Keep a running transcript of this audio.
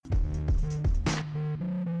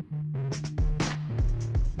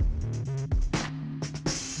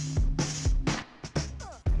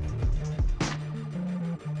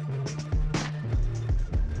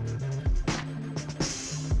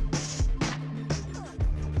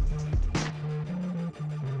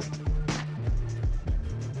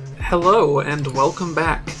Hello, and welcome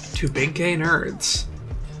back to Big Gay Nerds.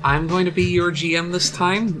 I'm going to be your GM this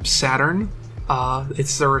time, Saturn.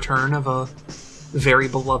 It's the return of a very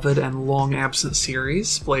beloved and long-absent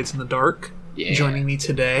series, Blades in the Dark. Yeah. Joining me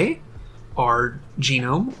today are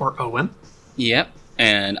Genome, or Owen. Yep,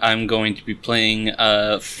 and I'm going to be playing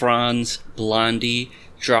Franz Blondie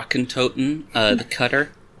Drakentoten, the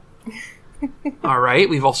Cutter. Alright,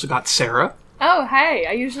 we've also got Sarah. Oh, hey,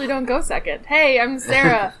 I usually don't go second. Hey, I'm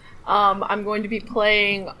Sarah. I'm going to be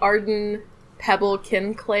playing Arden Pebble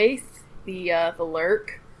Kinclaith, the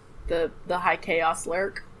Lurk, the High Chaos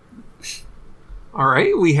Lurk.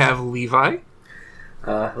 Alright, we have Levi.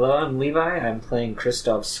 Hello, I'm Levi. I'm playing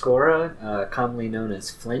Christoph Skora, commonly known as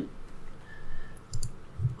Flint.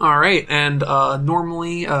 Alright, and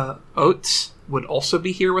normally Oates would also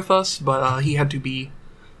be here with us, but he had to be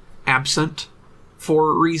absent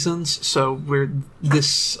for reasons, so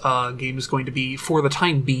this game is going to be, for the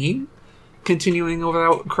time being, continuing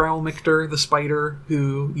without Kral Mikter, the spider,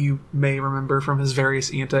 who you may remember from his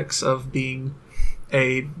various antics of being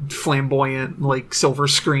a flamboyant, like, silver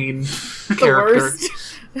screen character.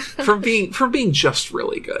 from being just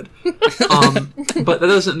really good. But that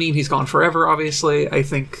doesn't mean he's gone forever, obviously. I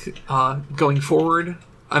think going forward,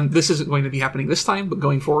 this isn't going to be happening this time, but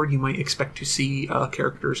going forward you might expect to see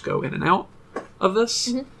characters go in and out of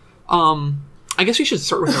this. Mm-hmm. I guess we should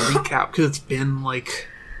start with a recap, because it's been like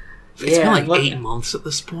 8 months at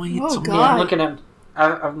this point. Oh, God. Yeah,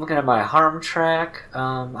 I'm looking at my harm track.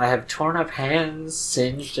 I have torn up hands,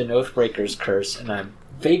 singed, and Oathbreaker's curse, and I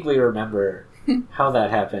vaguely remember how that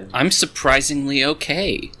happened. I'm surprisingly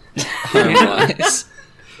okay. Otherwise.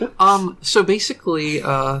 So basically,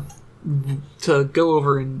 to go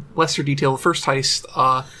over in lesser detail, the first heist,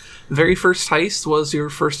 the very first heist was your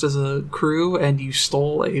first as a crew, and you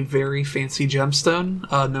stole a very fancy gemstone,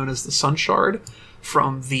 known as the Sun Shard,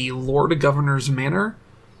 from the Lord Governor's Manor.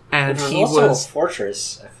 And he was a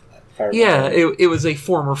fortress. Yeah, it was a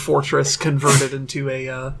former fortress converted into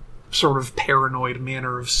a sort of paranoid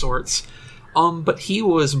manor of sorts. But he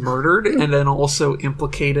was murdered and then also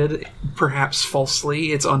implicated, perhaps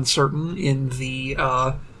falsely, it's uncertain, in the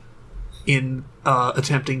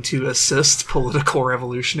attempting to assist political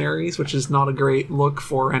revolutionaries, which is not a great look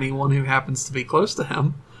for anyone who happens to be close to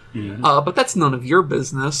him. Mm-hmm. But that's none of your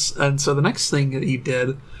business. And so the next thing that you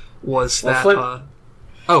did was Flint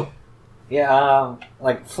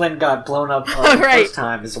got blown up the first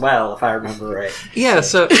time as well, if I remember right. Yeah,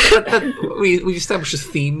 so we established a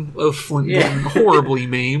theme of Flint being horribly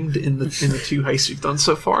maimed in the two heists we've done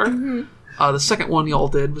so far. Mm-hmm. The second one y'all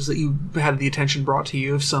did was that you had the attention brought to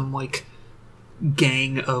you of some, like,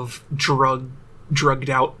 gang of drugged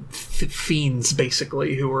out fiends,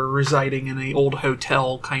 basically, who were residing in an old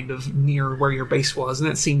hotel kind of near where your base was, and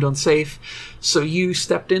it seemed unsafe. So you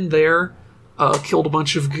stepped in there, killed a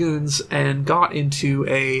bunch of goons, and got into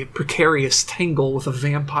a precarious tangle with a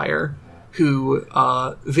vampire who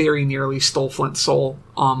very nearly stole Flint's soul,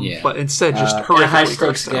 but instead just horrifically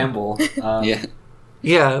high-stakes gamble.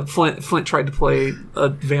 Yeah, Flint tried to play a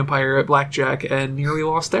vampire at blackjack and nearly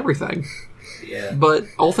lost everything. Yeah. But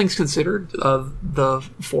all things considered, the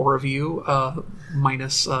four of you,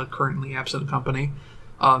 minus currently absent company,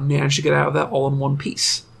 managed to get out of that all in one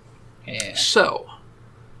piece. Yeah. So,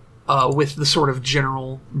 with the sort of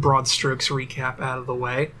general broad strokes recap out of the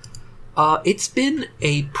way, it's been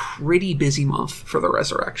a pretty busy month for the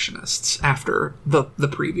Resurrectionists after the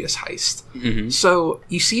previous heist. Mm-hmm. So,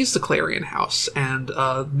 you seized the Clarion House, and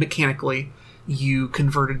mechanically, you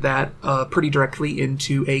converted that pretty directly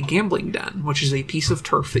into a gambling den, which is a piece of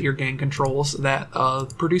turf that your gang controls that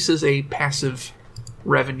produces a passive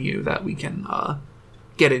revenue that we can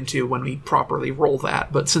get into when we properly roll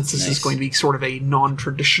that. But since this is going to be sort of a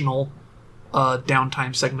non-traditional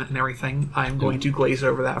downtime segment and everything, I'm going to glaze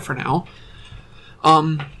over that for now.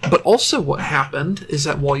 But also what happened is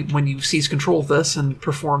that when you seized control of this and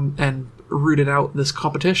performed and rooted out this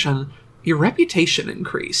competition, your reputation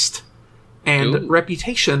increased. And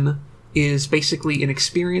reputation is basically an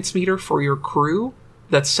experience meter for your crew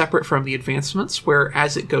that's separate from the advancements, where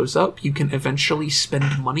as it goes up, you can eventually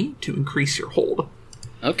spend money to increase your hold.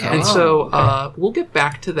 Okay. And so we'll get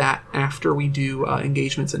back to that after we do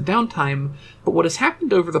engagements and downtime, but what has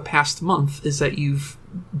happened over the past month is that you've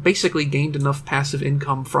basically gained enough passive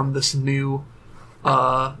income from this new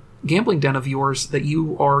gambling den of yours that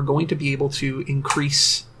you are going to be able to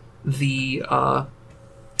increase the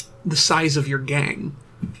size of your gang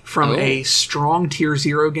from a strong tier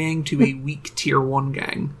 0 gang to a weak tier 1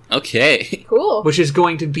 gang. Okay. Cool. Which is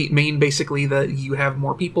going to mean basically that you have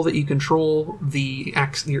more people that you control,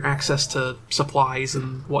 your access to supplies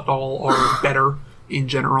and what all are better in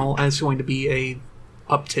general as going to be a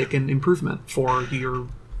uptick and improvement for your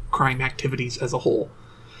crime activities as a whole.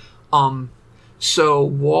 So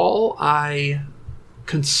while I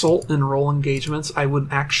consult and roll engagements, I would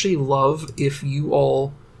actually love if you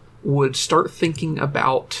all would start thinking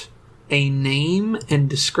about a name and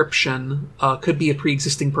description, could be a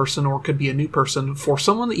pre-existing person or could be a new person, for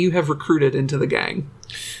someone that you have recruited into the gang.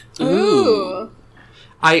 Ooh.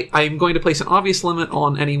 I'm going to place an obvious limit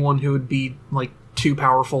on anyone who would be, like, too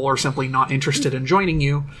powerful or simply not interested in joining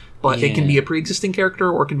you, but it can be a pre-existing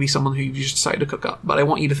character or it can be someone who you just decide to cook up. But I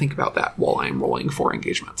want you to think about that while I'm rolling for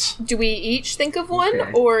engagements. Do we each think of one,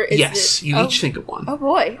 Okay. or is Yes, it... you each think of one. Oh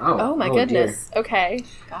boy. Oh, Oh, my oh, goodness. Okay.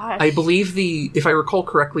 Gosh. I believe if I recall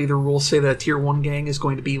correctly, the rules say that a tier 1 gang is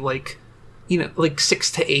going to be like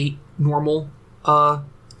 6 to 8 normal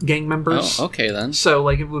gang members. Oh, okay then. So,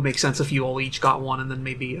 like, it would make sense if you all each got one, and then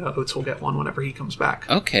maybe Oates will get one whenever he comes back.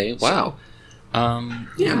 Okay, wow.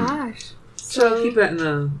 Yeah. Gosh. So keep that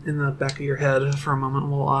in the back of your head for a moment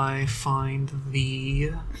while I find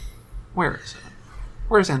the... Where is it?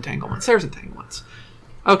 Where's entanglements? There's entanglements.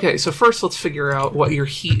 Okay, so first let's figure out what your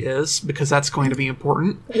heat is, because that's going to be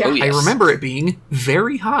important. Yeah. Oh, yes. I remember it being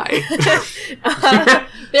very high.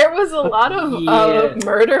 There was a lot of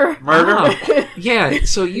murder. Ah, yeah,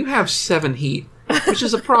 so you have 7 heat, which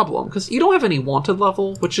is a problem, because you don't have any wanted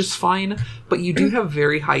level, which is fine, but you do have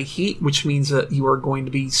very high heat, which means that you are going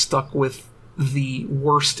to be stuck with the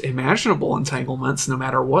worst imaginable entanglements, no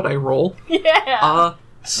matter what I roll. Yeah.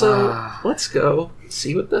 So let's go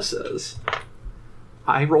see what this is.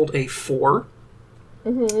 I rolled a 4.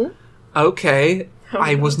 Mm-hmm. Okay. Oh,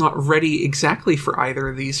 I no. was not ready exactly for either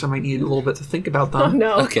of these, so I might need a little bit to think about them. Oh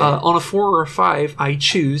no. Okay. On a 4 or a 5, I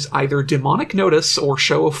choose either Demonic Notice or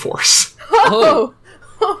Show of Force. Oh.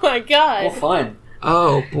 Oh my god. Well, fine.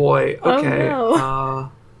 Oh boy. Okay.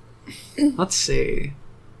 Oh, Let's see.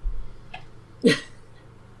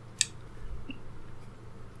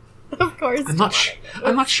 Of course.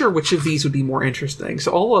 I'm not sure which of these would be more interesting.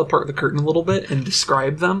 So I'll part the curtain a little bit and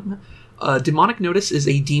describe them. Demonic Notice is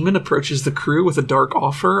a demon approaches the crew with a dark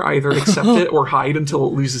offer. Either accept it or hide until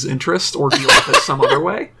it loses interest, or deal with it some other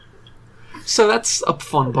way. So that's a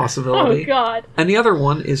fun possibility. Oh god. And the other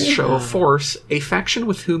one is Show of Force. A faction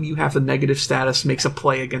with whom you have a negative status makes a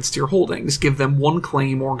play against your holdings. Give them 1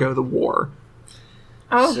 claim or go to war.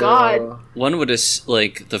 Oh god. One would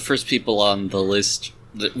like the first people on the list.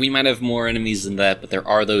 We might have more enemies than that, but there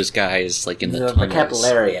are those guys like in the The tunnels.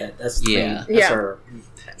 Capillariat. That's the Yeah. main, that's Yeah. our,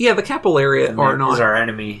 Yeah, the Capillariat are is not... our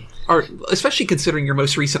enemy. especially considering your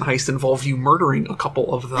most recent heist involved you murdering a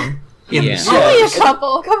couple of them. In Yeah. the Only a Yeah.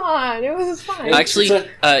 couple. Come on. It was fine. Actually,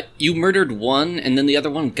 you murdered one, and then the other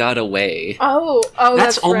one got away. Oh,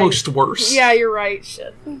 That's right. almost worse. Yeah, you're right.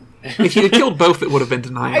 Shit. If you'd have killed both, it would have been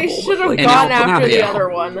deniable. I should have but, like, gone now- after the now- other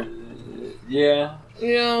one. Yeah.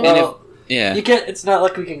 Yeah. And if, Well, yeah. you can't. It's not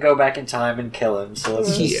like we can go back in time and kill him. So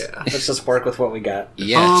Yeah. let's just work with what we got.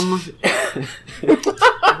 Yes.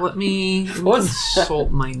 Let me What's-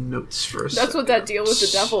 consult my notes for a second. That's what that deal with the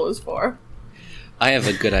devil is for. I have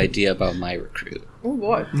a good idea about my recruit. Oh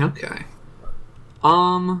boy. Okay.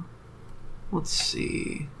 Let's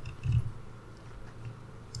see.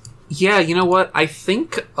 Yeah, you know what? I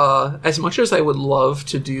think, as much as I would love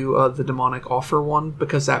to do the Demonic Offer one,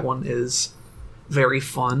 because that one is very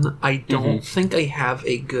fun, I don't think I have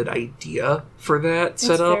a good idea for that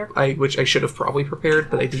setup. fair. Which I should have probably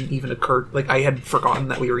prepared, but I didn't even occur. Like, I had forgotten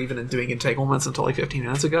that we were even doing entanglements until like 15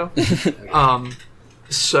 minutes ago.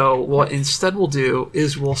 So what instead we'll do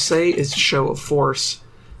is we'll say it's Show of Force,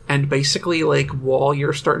 and basically, like, while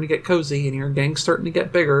you're starting to get cozy and your gang's starting to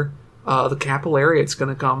get bigger, the Capillariat's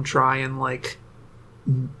gonna come try and like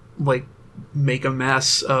make a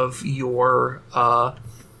mess of your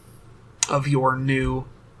new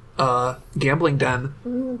gambling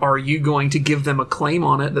den. Are you going to give them a claim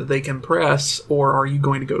on it that they can press, or are you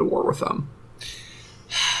going to go to war with them?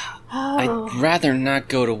 Oh. I'd rather not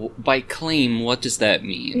go to... By claim, what does that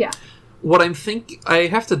mean? Yeah. What I'm thinking, I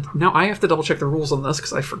have to double check the rules on this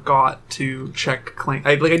because I forgot to check claim.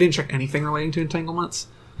 I didn't check anything relating to entanglements.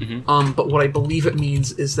 But what I believe it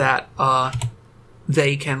means is that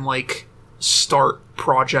they can like start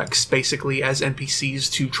projects basically as NPCs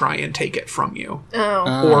to try and take it from you,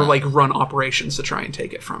 Oh. or like run operations to try and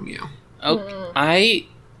take it from you. Oh, I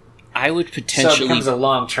would So it potentially... becomes a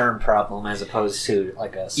long-term problem as opposed to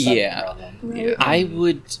like a sudden Yeah. problem. Yeah. I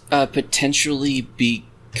would potentially be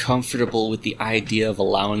comfortable with the idea of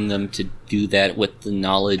allowing them to do that with the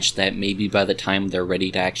knowledge that maybe by the time they're ready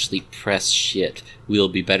to actually press shit, we'll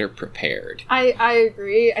be better prepared. I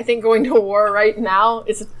agree. I think going to war right now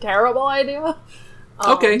is a terrible idea.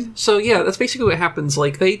 Okay, so yeah, that's basically what happens.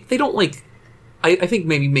 Like, they don't, like... I think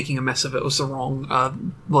maybe making a mess of it was the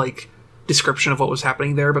wrong, description of what was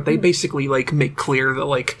happening there, but they basically, like, make clear that,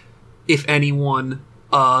 like, if anyone,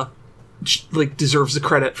 deserves the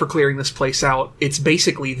credit for clearing this place out, it's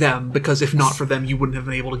basically them, because if not for them, you wouldn't have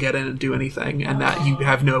been able to get in and do anything, and that you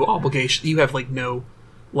have no obligation, you have, like, no,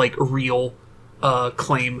 like, real,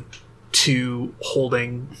 claim to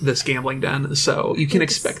holding this gambling den, so you can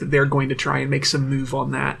expect that they're going to try and make some move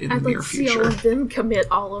on that in the near See all future. of them commit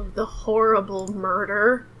all of the horrible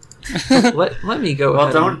murder. Let me go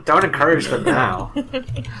ahead. Well, don't encourage them now.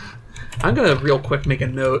 I'm gonna real quick make a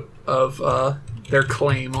note of their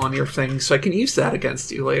claim on your thing, so I can use that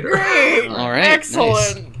against you later. Great! All right,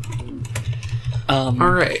 Excellent! All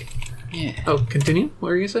right. Yeah. Oh, continue. What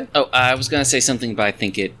were you gonna say? Oh, I was gonna say something, but I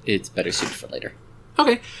think it's better suited for later.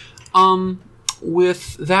 Okay.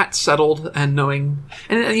 With that settled and knowing,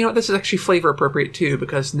 and you know what, this is actually flavor appropriate too,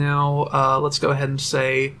 because now let's go ahead and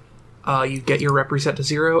say you get your rep reset to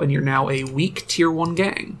 0, and you're now a weak tier 1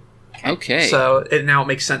 gang. Okay. So it now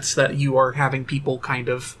makes sense that you are having people kind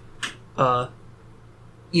of,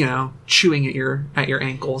 chewing at your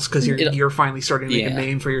ankles because you're finally starting to make a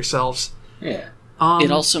name for yourselves. Yeah. It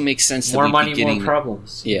also makes sense that More we'd money, be getting more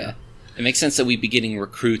problems. Yeah. It makes sense that we'd be getting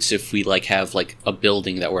recruits if we have a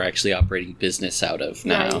building that we're actually operating business out of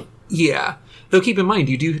now. Right. Yeah. Though keep in mind,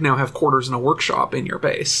 you do now have quarters and a workshop in your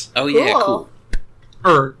base. Oh yeah, Cool. cool.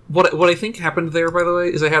 Or what I think happened there, by the way,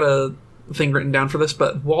 is I had a thing written down for this,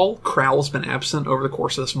 but while Crowl's been absent over the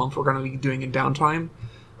course of this month, we're going to be doing in downtime.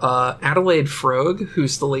 Adelaide Frog,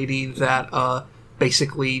 who's the lady that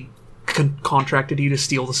basically contracted you to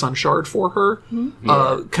steal the Sun Shard for her,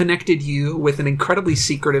 connected you with an incredibly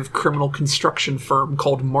secretive criminal construction firm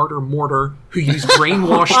called Martyr Mortar, who used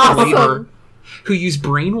brainwashed labor. Who use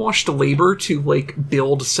brainwashed labor to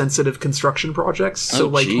build sensitive construction projects. So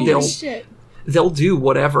geez. they'll do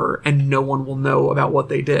whatever, and no one will know about what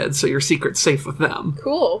they did. So your secret's safe with them.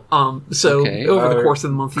 Cool. So Okay. over the course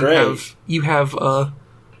of the month, Great. you have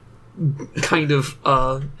kind of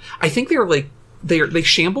I think they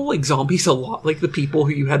shamble like zombies a lot, like the people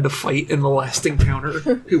who you had to fight in the last encounter,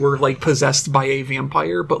 who were possessed by a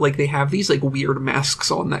vampire. But they have these weird masks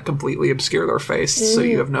on that completely obscure their face, so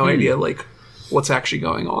you have no idea what's actually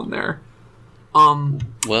going on there. Well,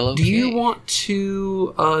 okay. Do you want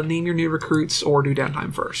to name your new recruits or do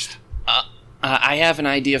downtime first? I have an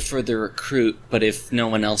idea for the recruit, but if no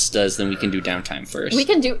one else does, then we can do downtime first. We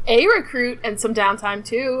can do a recruit and some downtime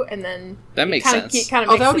too, and then That makes sense. Kind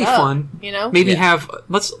of Oh, that would be fun. You know, Maybe Yeah.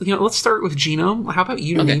 let's start with Genome. How about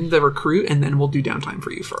you Okay. name the recruit, and then we'll do downtime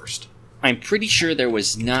for you first. I'm pretty sure there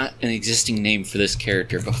was not an existing name for this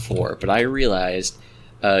character before, but I realized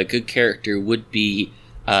a good character would be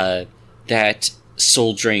that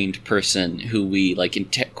soul-drained person who we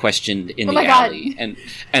questioned in Oh the my God. alley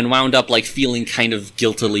and wound up feeling kind of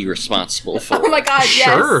guiltily responsible for. Oh my god,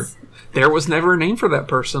 Sure. yes. There was never a name for that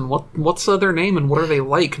person. What's their name, and what are they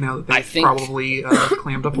like now that I they've think- probably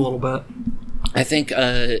clammed up a little bit? I think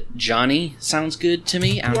Johnny sounds good to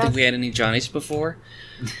me. I don't think we had any Johnnies before.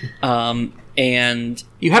 And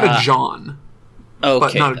You had a John, but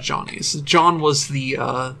okay, not a Johnny's. John was the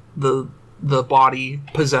body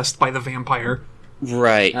possessed by the vampire,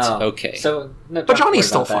 right? Oh, Okay, So, no, but don't Johnny's worry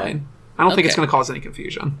still about that. fine. I don't think it's Okay. going to cause any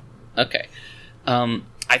confusion. okay.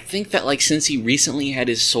 I think that since he recently had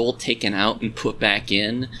his soul taken out and put back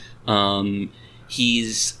in,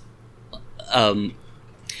 he's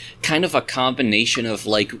kind of a combination of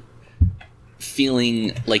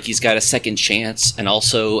feeling like he's got a second chance, and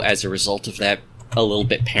also as a result of that, a little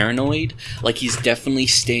bit paranoid. He's definitely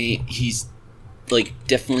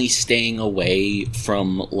definitely staying away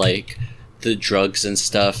from the drugs and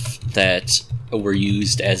stuff that were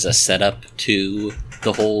used as a setup to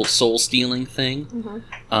the whole soul stealing thing.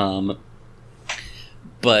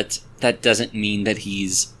 But that doesn't mean that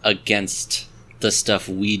he's against the stuff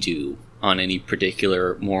we do on any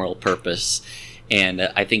particular moral purpose. And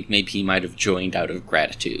I think maybe he might have joined out of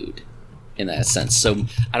gratitude in that sense. So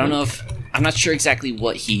I don't know if I'm not sure exactly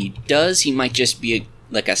what he does. He might just be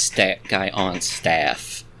a stat guy on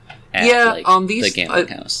staff at the gambling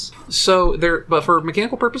house. So but for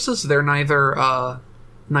mechanical purposes, they're neither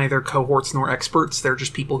cohorts nor experts. They're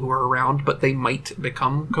just people who are around, but they might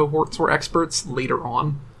become cohorts or experts later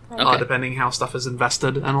on, Okay. depending how stuff is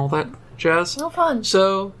invested and all that jazz. No fun.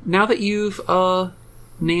 So now that you've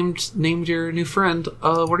named your new friend,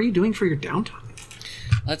 what are you doing for your downtime?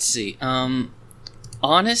 Let's see.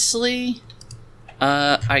 Honestly,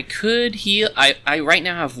 I could heal. I right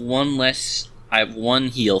now have one less. I have one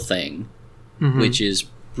heal thing, which is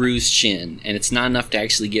bruised shin, and it's not enough to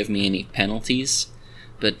actually give me any penalties.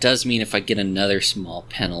 but it does mean if I get another small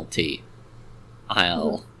penalty,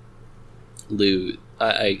 I'll lose.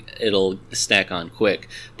 It'll stack on quick.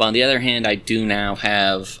 But on the other hand, I do now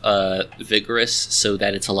have Vigorous, so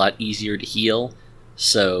that it's a lot easier to heal.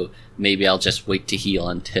 So maybe I'll just wait to heal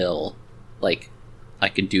until, like, I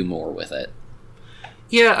can do more with it.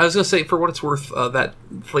 Yeah, I was gonna say, for what it's worth, that,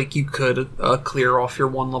 like, you could clear off your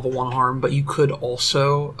level 1 harm, but you could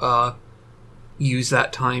also use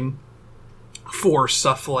that time for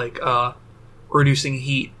stuff like reducing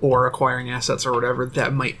heat or acquiring assets or whatever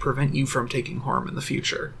that might prevent you from taking harm in the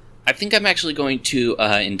future. I think I'm actually going to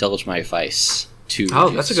indulge my vice to Oh,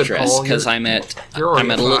 reduce that's a good stress, call. because You're already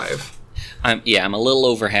I'm at at a 5. I'm a little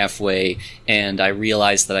over halfway, and I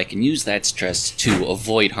realize that I can use that stress to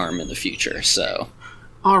avoid harm in the future. So,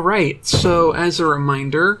 All right. So, as a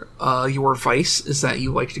reminder, your vice is that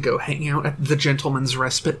you like to go hang out at the Gentleman's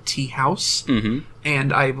Respite Tea House,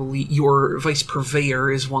 and I believe your vice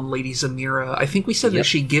purveyor is one Lady Zamira. I think we said that Yep.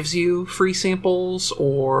 she gives you free samples,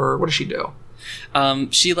 or what does she do?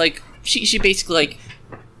 she basically, like,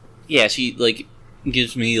 yeah, she, like,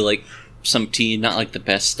 gives me, like, some tea, not like the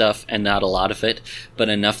best stuff and not a lot of it, but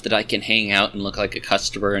enough that I can hang out and look like a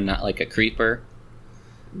customer and not like a creeper.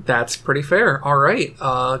 That's pretty fair. All right.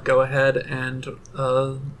 Go ahead and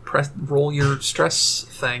roll your stress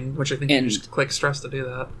thing, which I think And- you just click stress to do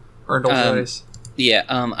that, or indulge dice. Yeah,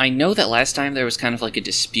 I know that last time there was kind of like a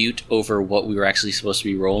dispute over what we were actually supposed to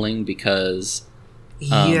be rolling, because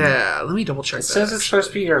Yeah, let me double check It that. says it's supposed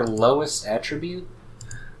to be your lowest attribute.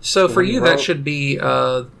 So for when you, you that roll- should be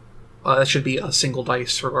a single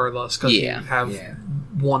dice regardless, because Yeah. you have Yeah.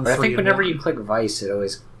 one. But I free think and whenever one. you click Vice, it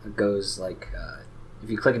always goes like, if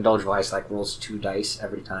you click Indulge Vice, like rolls 2 dice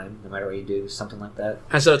every time, no matter what you do, something like that.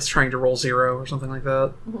 as though it's trying to roll 0 or something like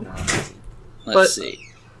that. let's But- see.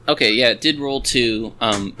 Okay, yeah, it did roll 2,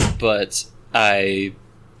 but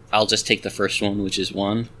I'll just take the first one, which is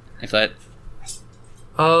 1. If that...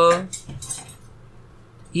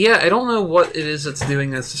 Yeah, I don't know what it is that's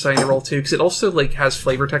doing that's deciding to roll 2, because it also like has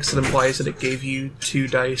flavor text that implies that it gave you 2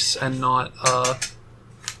 dice and not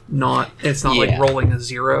it's not like Yeah. rolling a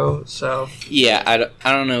 0. So Yeah,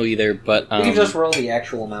 I don't know either, but... You can just roll the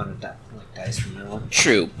actual amount of dice from now on.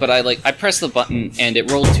 True, but I press the button and it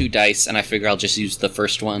rolled 2 dice, and I figure I'll just use the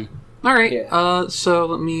first one. all right. Yeah. So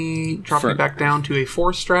let me drop For- you back down to a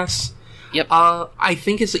 4 stress. Yep. I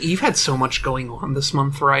think is that you've had so much going on this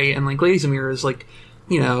month, right? And like Lady Zamira is like,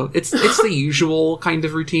 you know, it's the usual kind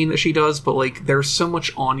of routine that she does, but like there's so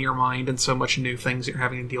much on your mind and so much new things you're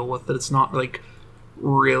having to deal with that it's not like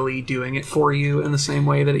really doing it for you in the same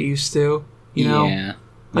way that it used to. You know, Yeah.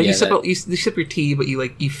 like Yeah, you sip your tea, but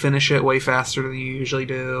you finish it way faster than you usually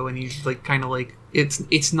do, and you like kind of like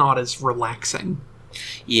it's not as relaxing.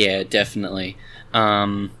 Yeah, definitely.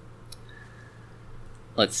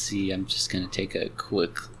 Let's see, I'm just going to take a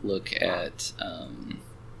quick look at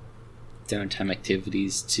downtime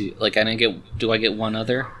activities to... Like, do I get one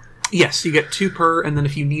other? Yes, you get 2 per, and then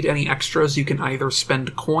if you need any extras, you can either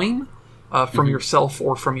spend coin from yourself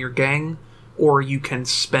or from your gang, or you can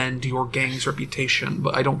spend your gang's reputation,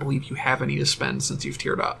 but I don't believe you have any to spend since you've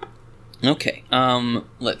tiered up. Okay,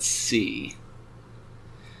 let's see.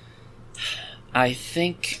 I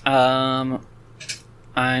think, I'm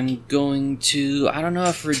going to... I don't know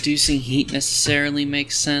if reducing heat necessarily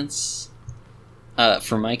makes sense.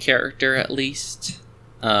 For my character, at least.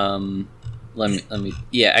 Let me...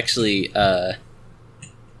 Yeah, actually, I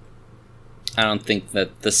don't think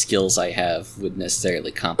that the skills I have would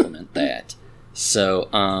necessarily complement that. So,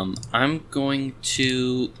 I'm going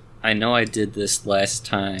to... I know I did this last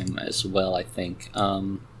time as well, I think.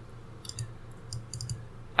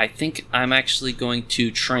 I think I'm actually going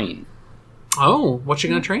to train. Oh, what you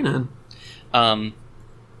gonna train in?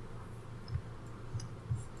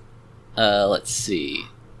 Let's see.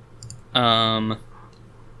 Sorry,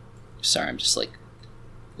 I'm just like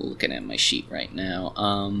looking at my sheet right now.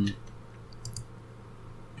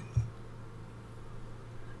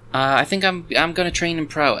 I think I'm gonna train in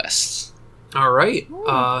prowess. All right.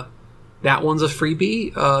 That one's a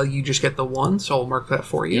freebie. You just get the 1, so I'll mark that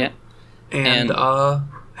for you. Yeah. And And how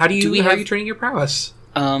are have- you training your prowess?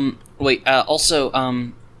 Also,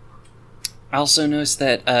 I also noticed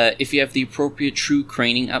that if you have the appropriate crew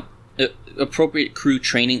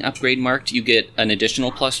training upgrade marked, you get an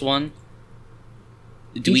additional +1.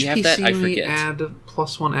 Do we have that? I HPC, forget. Add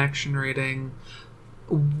 +1 action rating.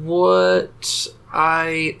 What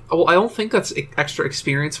I don't think that's extra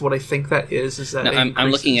experience. What I think that is that No, it I'm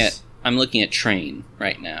increases- looking at train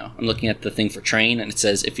right now. I'm looking at the thing for train, and it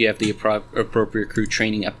says if you have the appropriate crew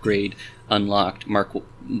training upgrade unlocked, mark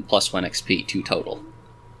 +1 XP to total.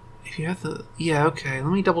 If you have the... Yeah, okay.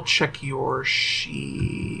 Let me double check your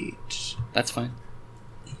sheet. That's fine.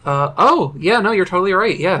 Oh, yeah, no, you're totally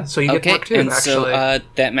right. Yeah, so you get Okay, mark 2, and actually. so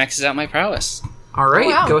that maxes out my prowess. All right,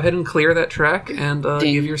 Wow. go ahead and clear that track and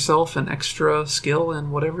Ding. give yourself an extra skill in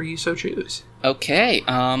whatever you so choose. Okay,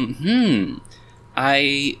 I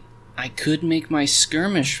could make my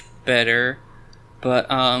skirmish better, but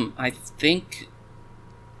I think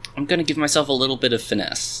I'm gonna give myself a little bit of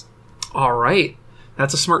finesse. All right.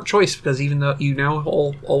 That's a smart choice, because even though you now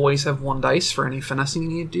always have 1 dice for any finessing you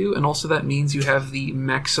need to do, and also that means you have the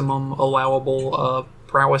maximum allowable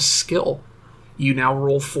prowess skill. You now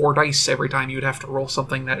roll 4 dice every time you would have to roll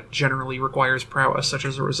something that generally requires prowess, such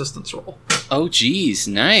as a resistance roll. Oh, geez,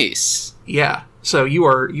 nice. Yeah, so you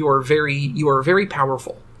are very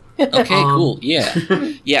powerful. Okay, cool. Yeah,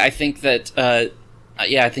 yeah. I think that.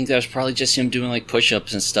 I think that was probably just him doing like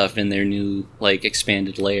push-ups and stuff in their new like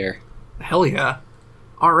expanded layer. Hell yeah.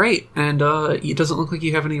 All right, and it doesn't look like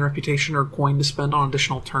you have any reputation or coin to spend on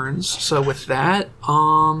additional turns. So with that,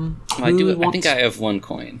 Well, I do. who I think wants- I have 1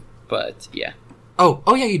 coin, but yeah. Oh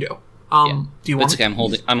yeah, you do. Yeah. Do you But want? it's okay.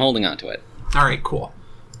 I'm holding on to it. All right, cool.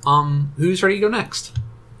 Who's ready to go next?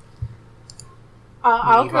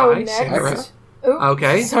 I'll go Levi, next. Sarah. Ooh,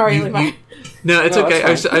 Okay. Sorry, you- Levi. you- No, it's No, okay.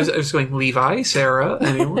 that's I was going Levi, Sarah,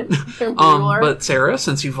 anyone. Bueller. But Sarah,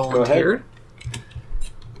 since you volunteered,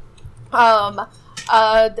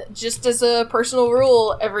 Just as a personal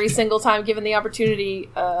rule, every single time given the opportunity,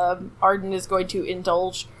 Arden is going to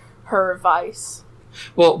indulge her vice.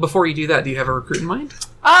 well, before you do that, do you have a recruit in mind?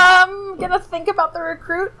 I'm gonna think about the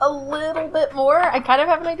recruit a little bit more. I kind of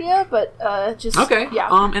have an idea, but just Okay.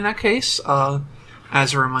 yeah. In that case,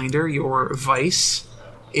 as a reminder, your vice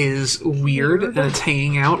is weird, and it's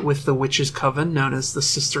hanging out with the witches' coven known as the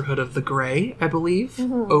Sisterhood of the Grey, I believe,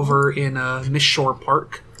 over in Miss Shore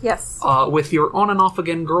Park. Yes. With your on and off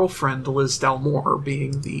again girlfriend Liz Dalmore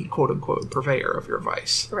being the quote unquote purveyor of your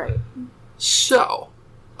vice. Right. So,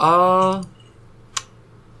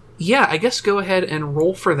 yeah, I guess go ahead and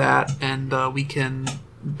roll for that, and we can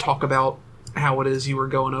talk about how it is you were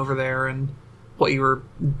going over there and what you were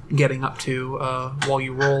getting up to while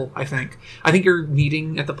you roll. I think you're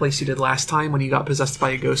meeting at the place you did last time when you got possessed by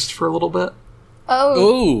a ghost for a little bit. Oh.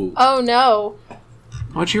 Oh, Oh no.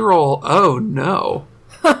 What'd you roll? Oh no.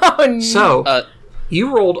 Oh no. So,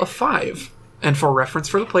 you rolled a 5. And for reference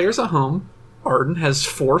for the players at home, Arden has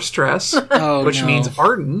 4 stress, oh which no. means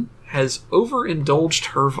Arden has overindulged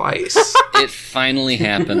her vice. It finally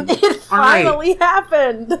happened. It All right. finally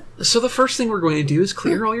happened. So the first thing we're going to do is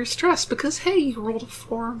clear all your stress, because, hey, you rolled a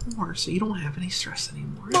 4 or more, so you don't have any stress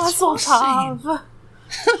anymore. It's Muscle insane. top.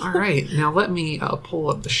 All right, now let me pull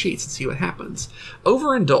up the sheets and see what happens.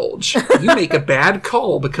 Overindulge. You make a bad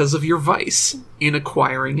call because of your vice, in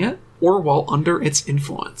acquiring it, or while under its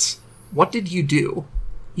influence. What did you do?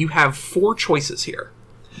 You have 4 choices here.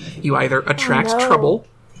 You either attract no. trouble,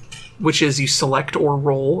 which is you select or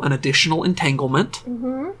roll an additional entanglement.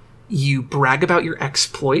 Mm-hmm. You brag about your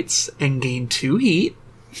exploits and gain 2 heat.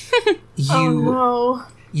 Oh no.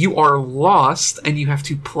 You are lost, and you have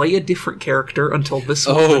to play a different character until this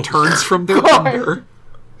one Oh. returns from their God. wonder.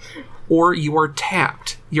 Or you are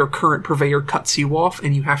tapped. Your current purveyor cuts you off,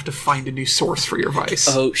 and you have to find a new source for your vice.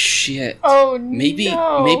 Oh shit. Oh Maybe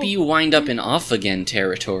no. maybe you wind up in off again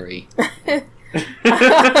territory.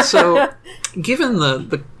 So,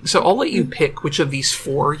 given so I'll let you pick which of these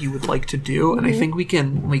 4 you would like to do, and I think we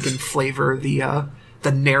can flavor the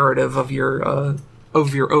narrative of your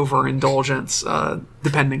overindulgence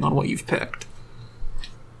depending on what you've picked.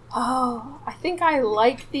 Oh, I think I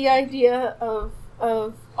like the idea of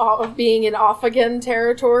being in off again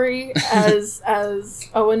territory, as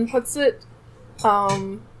Owen puts it.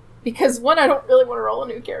 Because one, I don't really want to roll a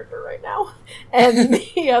new character right now, and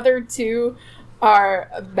the other 2 are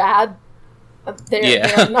bad. They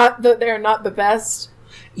are not the best.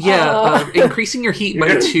 Yeah, increasing your heat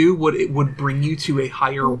by 2 would bring you to a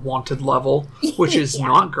higher wanted level, which is Yeah.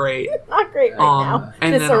 not great. Not great right now.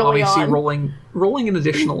 And This then early obviously on. rolling an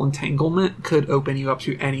additional entanglement could open you up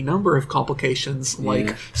to any number of complications,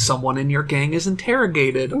 like someone in your gang is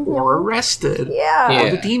interrogated or arrested. Yeah. Yeah.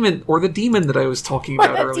 Or the demon that I was talking Or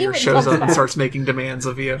about that earlier demon shows comes up and back. starts making demands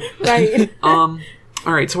of you. Right.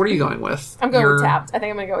 All right, so what are you going with? I'm going with You're- tapped. I think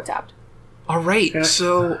I'm going to go with tapped. All right, Yeah.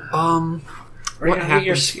 so Where what can I get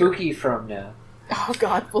your happens here? spooky from now? Oh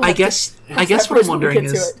God. We'll I have to- guess what I'm first when we wondering get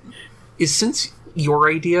to is it. since your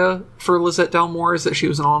idea for Lizette Dalmore is that she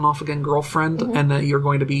was an on and off again girlfriend and that you're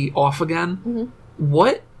going to be off again,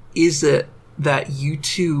 what is it that you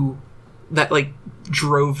two like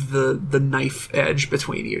drove the knife edge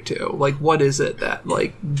between you two? Like, what is it that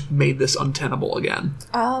like made this untenable again?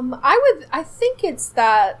 I think it's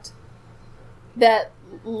that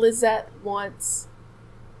Lizette wants.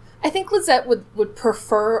 I think Lizette would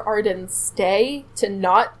prefer Arden stay to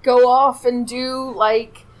not go off and do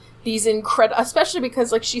like these incredible, especially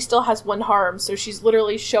because like she still has one harm, so she's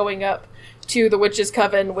literally showing up to the Witch's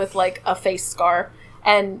Coven with like a face scar,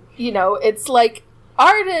 and you know it's like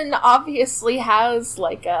Arden obviously has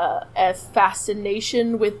like a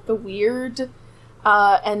fascination with the weird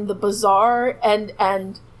and the bizarre,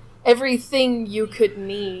 and everything you could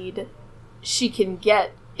need she can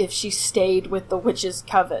get if she stayed with the Witch's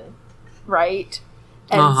Coven, right?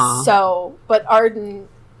 And so, but Arden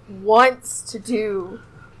wants to do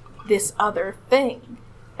this other thing.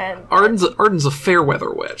 And Arden's a fair weather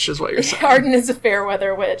witch, is what you're saying. Arden is a fair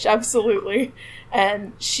weather witch, absolutely.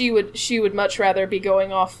 And she would much rather be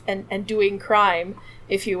going off and doing crime,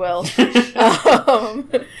 if you will.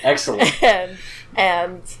 Excellent.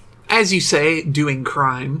 And as you say, doing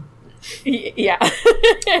crime. Yeah.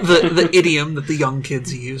 the idiom that the young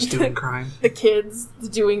kids use, doing crime. The kids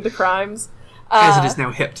doing the crimes. As it is now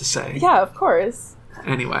hip to say. Yeah, of course.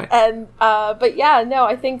 Anyway. And but yeah, no,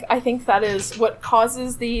 I think that is what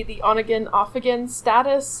causes the on again, off again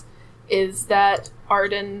status, is that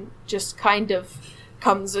Arden just kind of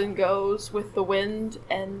comes and goes with the wind,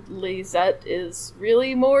 and Lizette is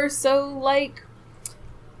really more so like,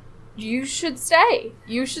 you should stay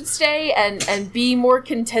and be more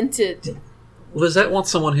contented. Lizette wants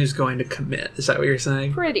someone who's going to commit. Is that what you're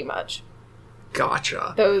saying? Pretty much.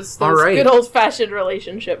 Gotcha. Those All right. good old-fashioned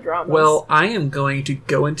relationship dramas. Well, I am going to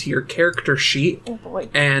go into your character sheet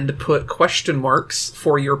and put question marks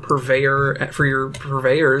for your purveyors,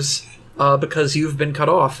 because you've been cut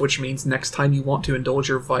off, which means next time you want to indulge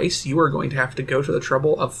your vice, you are going to have to go to the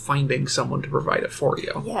trouble of finding someone to provide it for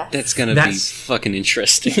you. Yes. That's gonna be fucking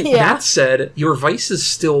interesting. Yeah. That said, your vice is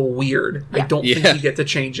still weird. Yeah. I don't think you get to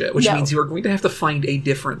change it, which means you are going to have to find a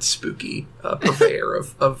different spooky purveyor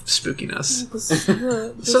of spookiness.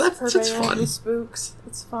 So that's fun. The spooks.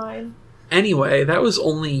 It's fine. Anyway, that was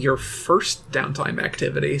only your first downtime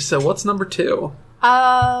activity, so what's number 2?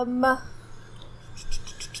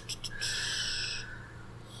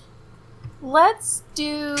 Let's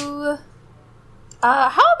do... how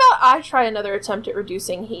about I try another attempt at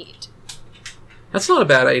reducing heat? That's not a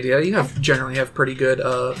bad idea. You generally have pretty good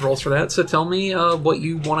rolls for that, so tell me what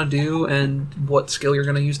you want to do and what skill you're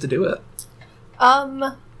going to use to do it.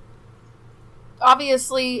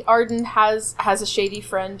 Obviously, Arden has a shady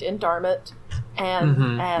friend in Darmot,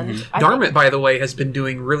 and Darmot, by the way, has been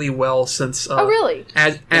doing really well since... oh, really?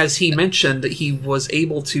 As he mentioned, that he was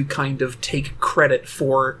able to kind of take credit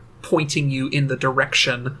for pointing you in the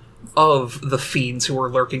direction of the fiends who were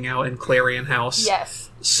lurking out in Clarion House.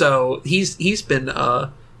 Yes. So he's been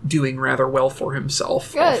doing rather well for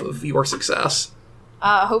himself off of your success.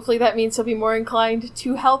 Hopefully that means he'll be more inclined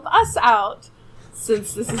to help us out,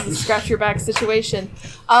 since this is a scratch your back situation.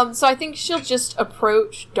 So I think she'll just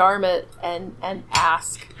approach Darmot and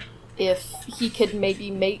ask if he could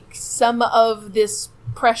maybe make some of this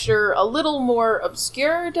pressure a little more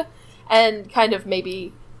obscured, and kind of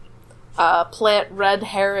maybe plant red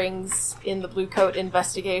herrings in the Blue Coat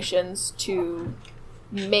investigations to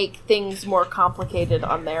make things more complicated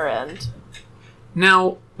on their end.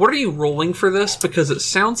 Now, what are you rolling for this? Because it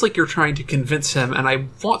sounds like you're trying to convince him, and I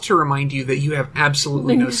want to remind you that you have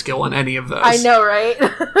absolutely no skill in any of those. I know, right?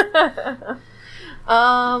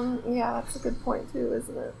 Yeah, that's a good point too,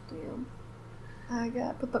 isn't it? Damn. I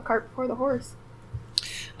gotta put the cart before the horse.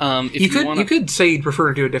 You could say you'd prefer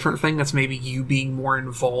to do a different thing. That's maybe you being more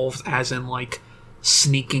involved, as in like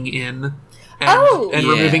sneaking in and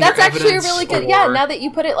removing. That's your actually evidence, really good. or... Yeah, now that you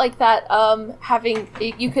put it like that,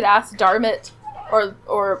 you could ask Darmot,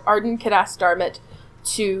 or Arden could ask Darmot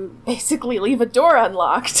to basically leave a door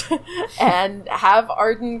unlocked and have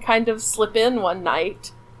Arden kind of slip in one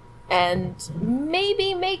night and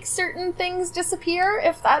maybe make certain things disappear,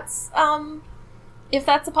 if that's a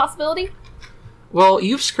possibility. Well,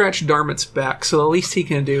 you've scratched Darmot's back, so the least he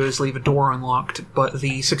can do is leave a door unlocked, but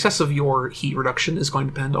the success of your heat reduction is going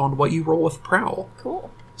to depend on what you roll with Prowl.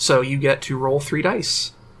 Cool. So you get to roll 3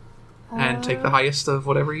 dice, and take the highest of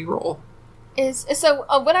whatever you roll.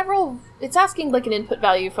 When I roll, it's asking like an input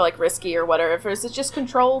value for like risky or whatever. Is it just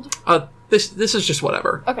controlled? This is just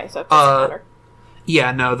whatever. Okay, so it doesn't matter.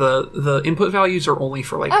 Yeah, no, the input values are only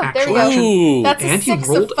for like there actual you go. action. Ooh. That's a And 6,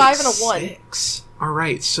 you rolled a 5, and a 1. 6.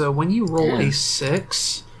 Alright, so when you roll a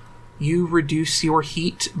 6, you reduce your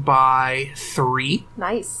heat by 3.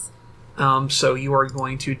 Nice. So you are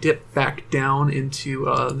going to dip back down into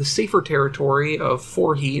the safer territory of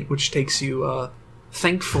Foreheat, which takes you,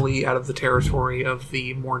 thankfully, out of the territory of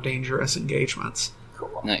the more dangerous engagements.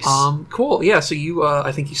 Nice. Cool. Yeah, so you,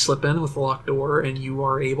 I think you slip in with the locked door, and you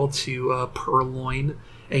are able to purloin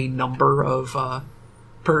a number of,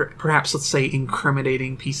 perhaps, let's say,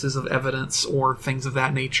 incriminating pieces of evidence or things of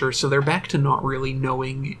that nature. So they're back to not really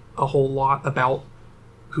knowing a whole lot about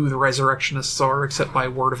who the Resurrectionists are, except by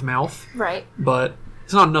word of mouth. Right. But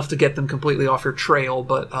it's not enough to get them completely off your trail,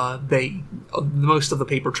 but most of the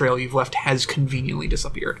paper trail you've left has conveniently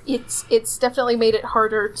disappeared. It's definitely made it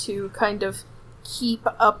harder to kind of keep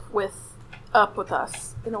up with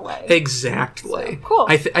us in a way. Exactly. So, cool.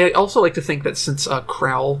 I also like to think that since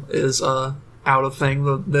Crowl is out of thing,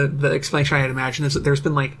 the explanation I had imagined is that there's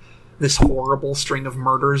been like this horrible string of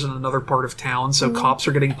murders in another part of town, so cops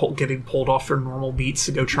are getting pulled off their normal beats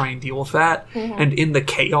to go try and deal with that. And in the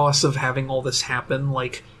chaos of having all this happen,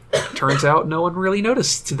 like, turns out no one really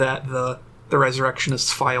noticed that the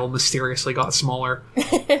Resurrectionists file mysteriously got smaller.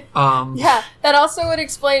 Yeah, that also would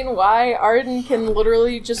explain why Arden can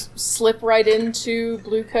literally just slip right into a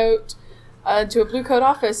Blue Coat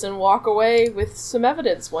office and walk away with some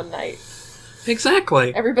evidence one night.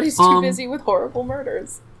 Exactly. Everybody's too busy with horrible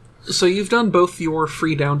murders. So you've done both your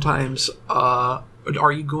free downtimes.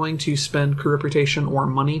 Are you going to spend crew reputation or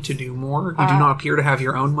money to do more? You do not appear to have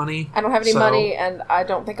your own money. I don't have any money, and I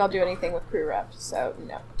don't think I'll do anything with crew rep, so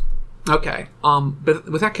no. Okay. But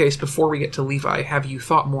with that case, before we get to Levi, have you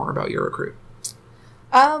thought more about your recruit?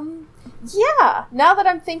 Yeah. Now that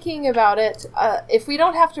I'm thinking about it, if we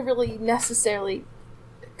don't have to really necessarily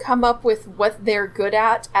come up with what they're good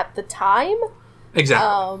at the time,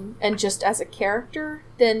 Exactly. and just as a character,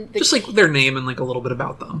 then just like their name and like a little bit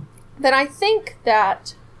about them. Then I think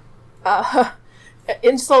that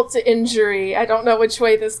insult to injury, I don't know which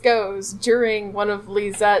way this goes, during one of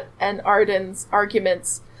Lisette and Arden's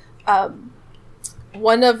arguments,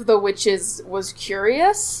 one of the witches was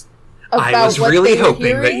curious about I was what really they were hoping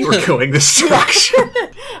that hearing. you were going this direction.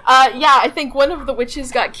 Yeah, I think one of the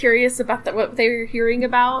witches got curious about what they were hearing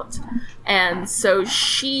about, and so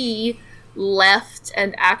she left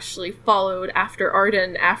and actually followed after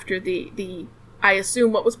Arden after the I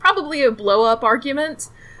assume what was probably a blow-up argument.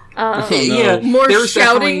 Yeah, more there's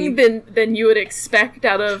shouting than you would expect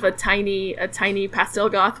out of a tiny pastel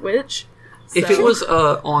goth witch. If So- it was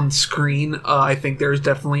on screen, I think there's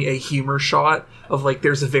definitely a humor shot of like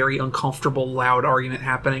there's a very uncomfortable, loud argument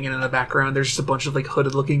happening, and in the background there's just a bunch of like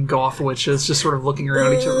hooded-looking goth witches just sort of looking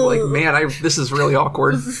around each other like, man, this is really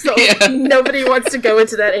awkward. So nobody wants to go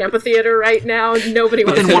into that amphitheater right now. Nobody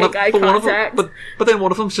wants to make eye contact. But then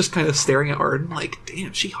one of them's just kind of staring at Arden like,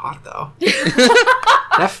 damn, she hot though.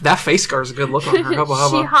 that face scar's a good look on her. Hubba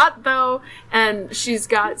hubba. She hot though, and she's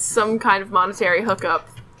got some kind of monetary hookup.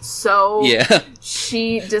 So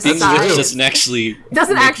she These witches decides doesn't actually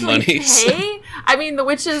money. pay. I mean, the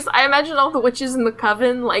witches. I imagine all the witches in the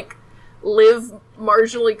coven like live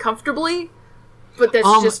marginally comfortably, but that's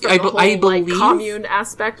just from the whole like commune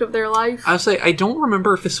aspect of their life. I'll say I don't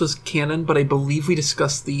remember if this was canon, but I believe we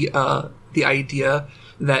discussed the idea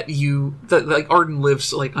that like Arden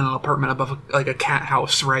lives like in an apartment above a cat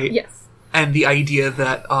house, right? Yes. And the idea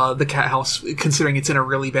that the cat house, considering it's in a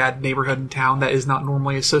really bad neighborhood in town that is not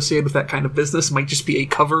normally associated with that kind of business, might just be a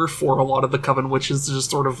cover for a lot of the coven witches to just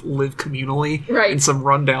sort of live communally in some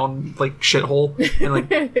rundown like shithole and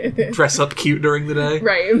like dress up cute during the day.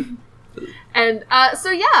 Right. And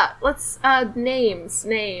so yeah, let's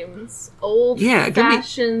names.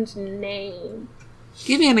 Old-fashioned name.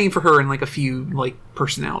 Give me a name for her and like a few like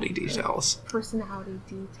personality details. Personality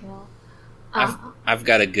detail. I've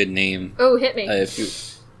got a good name. Oh, hit me.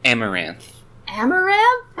 Amaranth.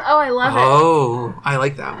 Amaranth? Oh, I love it. Oh, I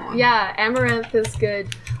like that one. Yeah, Amaranth is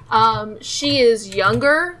good. She is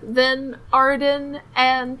younger than Arden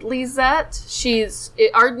and Lisette.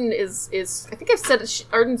 Arden is I think I've said it,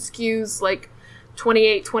 Arden skews like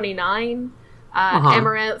 28, 29.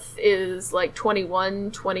 Amaranth is like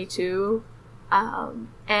 21, 22.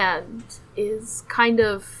 And is kind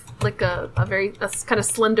of like a kind of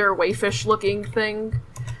slender, waifish looking thing,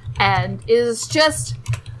 and is just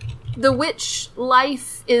the witch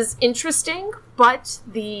life is interesting, but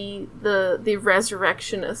the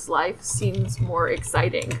resurrectionist life seems more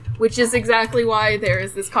exciting, which is exactly why there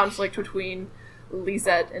is this conflict between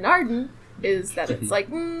Lisette and Arden, is that it's like,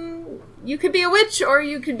 you could be a witch or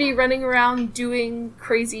you could be running around doing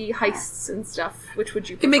crazy heists and stuff. Which would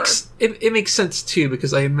you prefer? It makes sense too,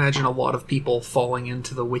 because I imagine a lot of people falling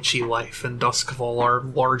into the witchy life in Duskfall are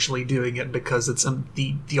largely doing it because it's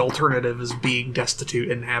the alternative is being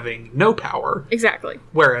destitute and having no power. Exactly.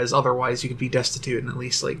 Whereas otherwise you could be destitute and at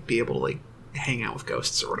least like be able to like hang out with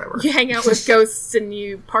ghosts or whatever. You hang out with ghosts and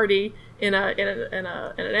you party in an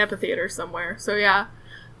amphitheater somewhere. So yeah.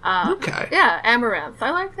 Okay. Yeah, Amaranth. I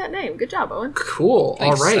like that name. Good job, Owen. Cool.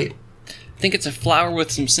 Thanks. All right. I think it's a flower with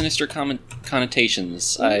some sinister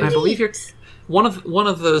connotations. I believe you're one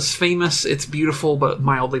of those famous, it's beautiful but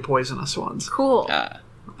mildly poisonous ones. Cool.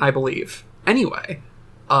 I believe. Anyway,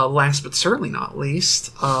 last but certainly not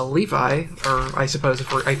least, Levi, or I suppose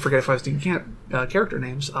I forget if I was doing character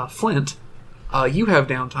names. Flint. You have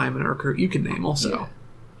downtime in our crew you can name also. Yeah.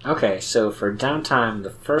 Okay, so for downtime, the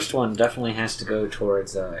first one definitely has to go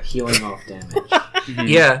towards healing off damage.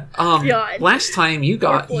 Yeah. God. Last time you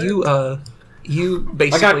basically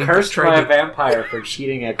I got cursed tried by to a vampire for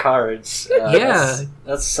cheating at cards. Yeah.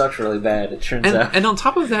 That's such really bad, it turns out. and on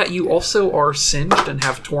top of that, you also are singed and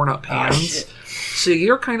have torn up hands. Shit. So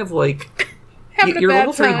you're kind of like Having a your bad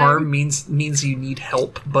level 3 time. harm means you need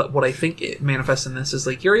help, but what I think it manifests in this is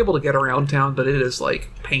like you're able to get around town, but it is like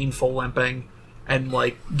painful limping, and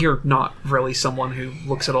like you're not really someone who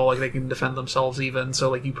looks at all like they can defend themselves even, so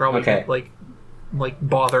like you probably Okay. get like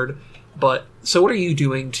bothered. But so what are you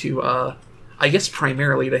doing to I guess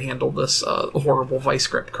primarily to handle this horrible vice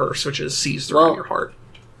grip curse which is seized around Well- your heart?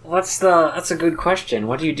 That's a good question.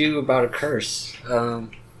 What do you do about a curse?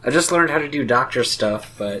 I just learned how to do doctor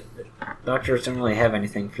stuff, but doctors don't really have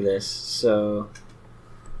anything for this, so...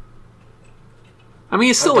 I mean,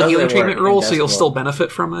 it's How still a does healing it treatment work in roll, so you'll Duskfall? still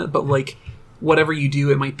benefit from it, but like whatever you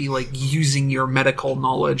do, it might be like using your medical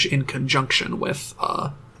knowledge in conjunction with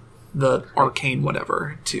the arcane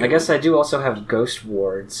whatever to... I guess I do also have ghost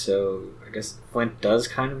ward, so I guess Flint does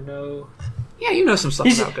kind of know... Yeah, you know some stuff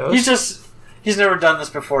about ghosts. He's never done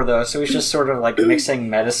this before, though, so he's just sort of like mixing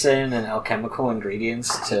medicine and alchemical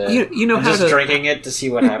ingredients to... You know and how just to... drinking it to see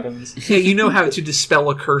what happens. Yeah, you know how to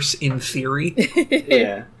dispel a curse in theory.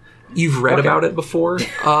 Yeah. You've read Okay. about it before.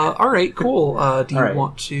 Alright, cool. Do you Alright.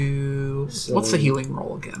 want to... So- What's the healing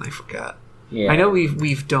roll again? I forget. Yeah. I know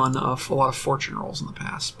we've done a lot of fortune rolls in the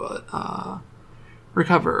past, but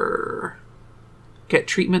recover, get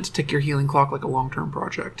treatment, tick your healing clock like a long-term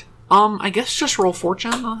project. I guess just roll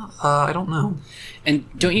fortune. I don't know. And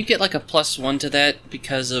don't you get like a +1 to that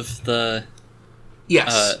because of the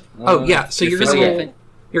Yes. Oh yeah. So your you're gonna physical roll. thing?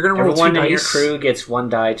 You're gonna roll Everyone two in your dice. crew gets 1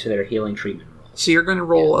 die to their healing treatment roll. So you're gonna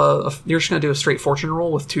roll. You're just gonna do a straight fortune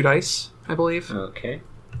roll with 2 dice, I believe. Okay.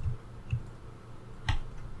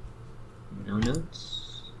 No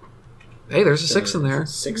notes. Hey, there's a 6 in there.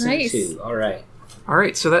 6 Nice. and 2. All right. All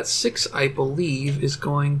right. So that 6, I believe, is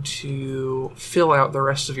going to fill out the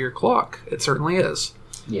rest of your clock. It certainly is.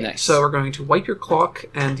 Yeah. Nice. So we're going to wipe your clock,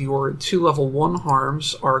 and your 2 level 1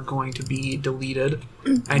 harms are going to be deleted,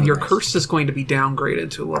 and your nice. curse is going to be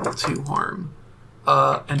downgraded to a level 2 harm.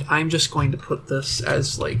 And I'm just going to put this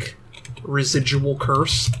as like residual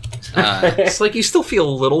curse. It's like you still feel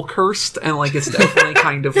a little cursed, and like it's definitely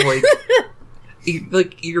kind of like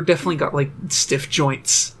you're definitely got like stiff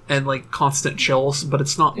joints and like constant chills, but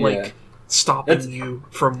it's not like Yeah. stopping It's- you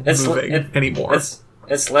from it's- moving it- anymore.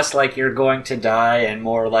 It's less like you're going to die and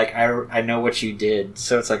more like I know what you did.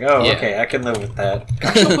 So it's like, oh, Yeah. okay, I can live with that.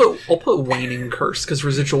 Actually, I'll put waning curse because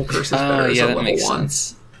residual curse is better as yeah, a that level makes 1.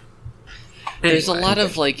 sense. There's a Anyway. lot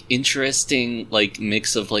of like interesting like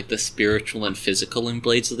mix of like the spiritual and physical in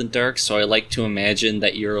Blades of the Dark, so I like to imagine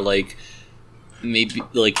that you're like maybe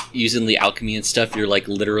like using the alchemy and stuff, you're like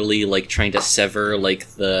literally like trying to sever like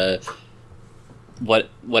the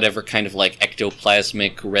whatever kind of like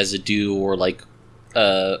ectoplasmic residue or like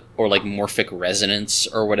morphic resonance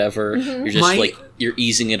or whatever. You're just like you're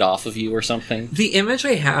easing it off of you or something. The image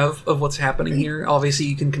I have of what's happening here, obviously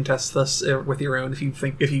you can contest this with your own if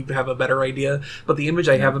you have a better idea, but the image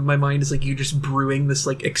I have in my mind is like you just brewing this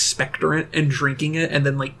like expectorant and drinking it and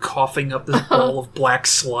then like coughing up this ball of black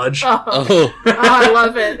sludge. Oh, Oh, I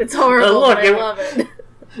love it. It's horrible, Look, but I it- love it.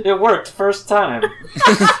 It worked first time.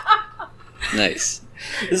 nice.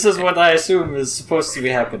 This is what I assume is supposed to be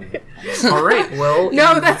happening. All right, well,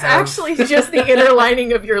 No, you that's have- actually just the inner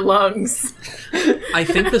lining of your lungs. I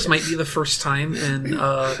think this might be the first time in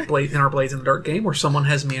our Blades in the Dark game where someone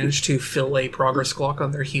has managed to fill a progress clock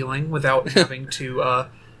on their healing without having to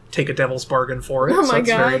take a devil's bargain for it. Oh So my it's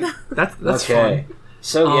very- God. that's Okay. fun.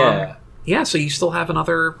 So yeah. Yeah, so you still have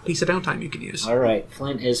another piece of downtime you can use. All right.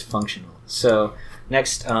 Flint is functional. So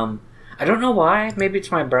next, I don't know why. Maybe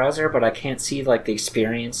it's my browser, but I can't see like the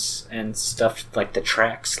experience and stuff like the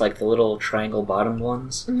tracks, like the little triangle bottom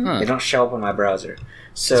ones. Huh. They don't show up on my browser.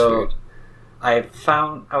 That's So weird.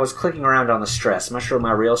 I was clicking around on the stress. I'm not sure what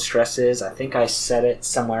my real stress is. I think I set it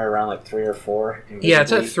somewhere around like 3 or 4. Yeah,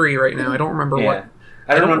 it's at invisibly. 3 right now. I don't remember Yeah. what.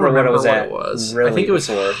 I don't remember what it was at. Really I think it was.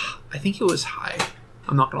 before. I think it was high.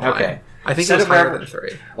 I'm not gonna lie. Okay. I think Set it was it higher wherever- than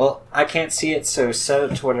 3. Well, I can't see it, so set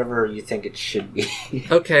it to whatever you think it should be.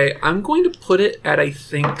 Okay, I'm going to put it at I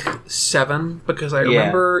think 7 because I Yeah.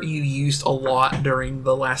 remember you used a lot during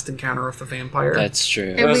the last encounter with the vampire. That's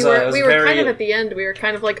true. And was, we it were was we were very- kind of at the end. We were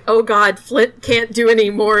kind of like, oh god, Flint can't do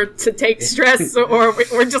any more to take stress, or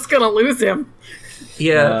we're just gonna lose him.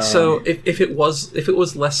 Yeah. Um, So if it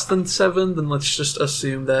was less than 7, then let's just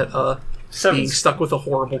assume that being Seven's- stuck with a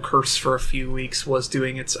horrible curse for a few weeks was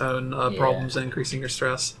doing its own problems and increasing your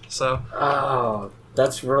stress. So Oh,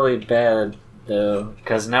 that's really bad, though,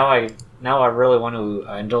 because now I really want to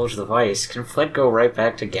indulge the vice. Can Flint go right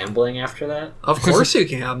back to gambling after that? of course you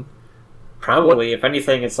can. Probably. If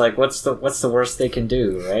anything, it's like, what's the worst they can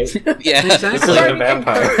do, right? Yeah. Exactly. It's like a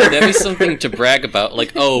vampire. That'd be something to brag about.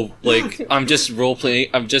 Like, oh, like, I'm just roleplaying,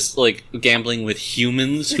 I'm just, like, gambling with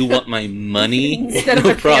humans who want my money. Instead of No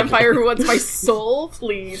a problem. vampire who wants my soul,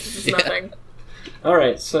 please. This is Yeah. nothing. All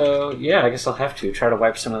right, so yeah, I guess I'll have to try to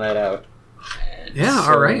wipe some of that out. Yeah,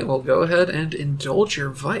 So- all right. Well, go ahead and indulge your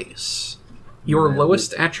vice. Your Mm.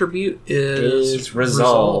 lowest attribute is Is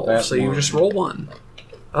resolve, that so you one. just roll 1.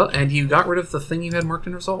 Oh, and you got rid of the thing you had marked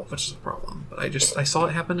in resolve, which is a problem. But I saw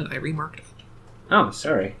it happen and I remarked it. Oh,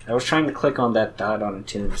 sorry. I was trying to click on that dot on a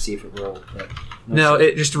tune to see if it rolled, but No,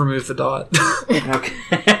 it just removed the dot.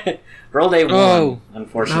 okay. Rolled a 1, Oh.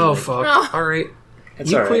 unfortunately. Oh fuck! Oh. All right,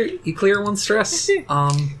 It's you all clear right. you clear 1 stress.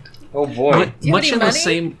 Oh boy. you Much have in any the money?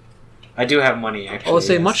 same. I do have money, actually. I would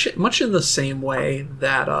say yes. much in the same way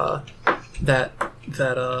that oh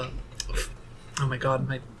my god,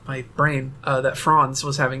 my brain that Franz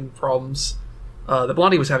was having problems. That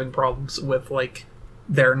Blondie was having problems with like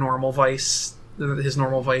their normal vice. His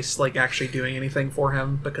normal vice, like actually doing anything for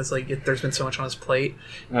him because like there's been so much on his plate.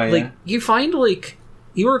 Oh, yeah? Like you find like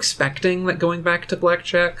you were expecting that going back to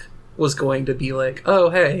blackjack was going to be like, oh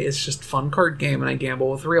hey, it's just a fun card game and I gamble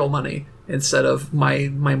with real money instead of my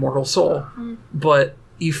mortal soul. But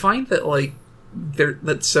you find that like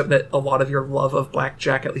that a lot of your love of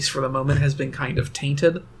blackjack, at least for the moment, has been kind of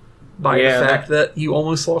tainted by Yeah, the fact that you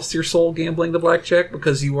almost lost your soul gambling the blackjack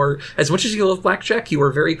because you are, as much as you love blackjack, you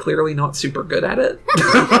are very clearly not super good at it.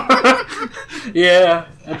 Yeah,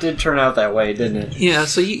 it did turn out that way, didn't it? Yeah,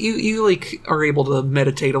 so you like are able to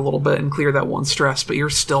meditate a little bit and clear that 1 stress, but you're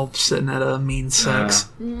still sitting at a mean 6.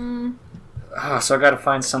 So I gotta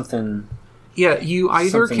find something. Yeah, you either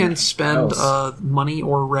Something can spend else. money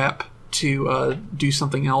or rep to do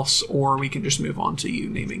something else, or we can just move on to you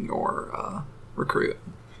naming your recruit.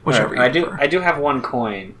 Whichever Alright, you prefer. I do have 1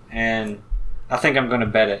 coin, and I think I'm gonna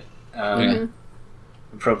bet it Yeah.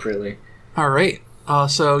 appropriately. All right.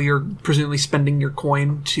 So you're presumably spending your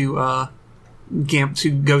coin to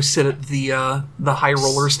to go sit at the high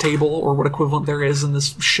rollers table, or what equivalent there is in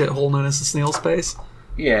this shithole known as the snail space.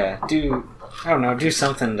 Yeah, I don't know, do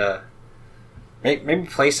something to maybe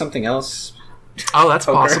play something else. Oh, that's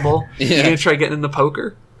Poker. possible. Yeah. You're gonna try getting into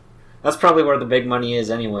poker. That's probably where the big money is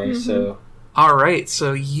anyway. So All right.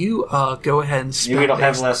 So you go ahead and spend. maybe it'll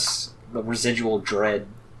have a- less residual dread.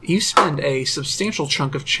 You spend a substantial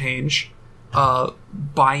chunk of change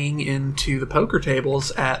buying into the poker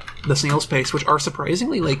tables at the snail's pace, which are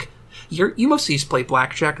surprisingly like you mostly used to play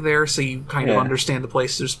blackjack there, so you kind of Yeah. understand the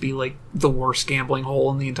place to just be like the worst gambling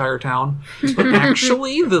hole in the entire town. But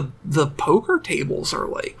actually, the poker tables are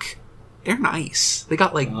like they're nice. They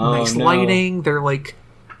got like Oh, nice no. lighting. They're like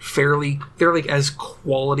they're like as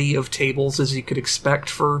quality of tables as you could expect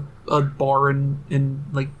for a bar in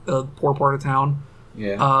like a poor part of town.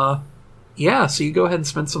 Yeah. Yeah, so you go ahead and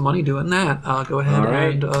spend some money doing that. Go ahead All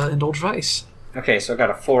right. and indulge vice. Okay, so I got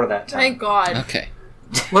a 4 that time. Thank God. Okay.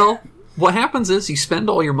 Well, what happens is you spend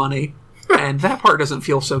all your money, and that part doesn't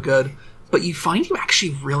feel so good. But you find you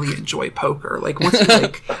actually really enjoy poker. Like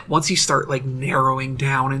once you start like narrowing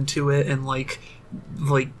down into it, and like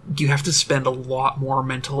you have to spend a lot more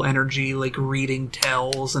mental energy like reading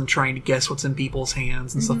tells and trying to guess what's in people's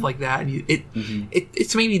hands and stuff like that. And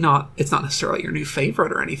it's maybe not necessarily your new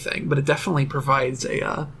favorite or anything, but it definitely provides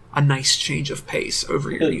a nice change of pace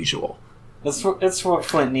over your usual. That's what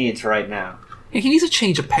Flint needs right now. Yeah, he needs a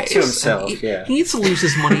change of pace. To himself, And he, yeah. he needs to lose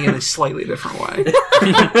his money in a slightly different way.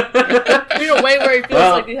 In a way where he feels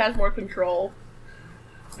Well- like he has more control.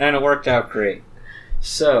 And it worked out great.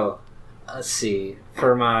 So, let's see.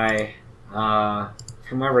 For my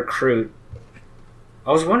for my recruit.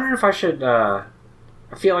 I was wondering if I should. I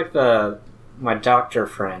feel like my doctor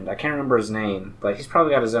friend. I can't remember his name, but he's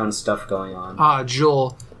probably got his own stuff going on.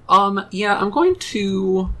 Joel. Yeah, I'm going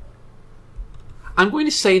to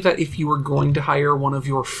say that if you were going to hire one of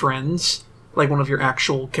your friends, like one of your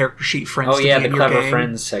actual character sheet friends, Oh to yeah, be the in your clever gang,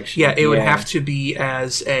 friends section. yeah, it would have to be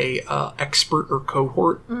as a expert or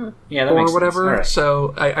cohort Yeah, that or makes whatever. Sense. All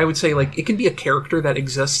right. So I would say like it can be a character that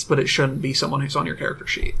exists, but it shouldn't be someone who's on your character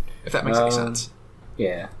sheet. If that makes any sense.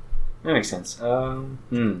 Yeah, that makes sense.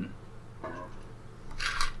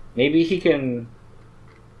 Maybe he can.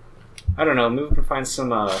 I don't know. Maybe we can find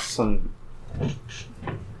some.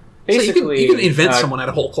 Basically, so you can invent someone out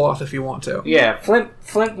of whole cloth if you want to. Yeah,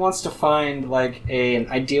 Flint wants to find like an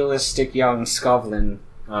idealistic young Scovlin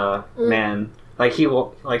man, like he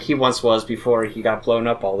once was before he got blown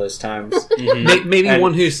up all those times. Maybe And-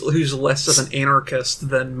 one who's less of an anarchist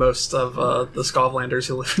than most of the Scovlanders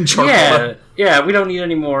who live in Charlotte. Yeah. We don't need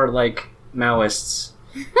any more like Maoists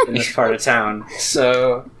in this part of town.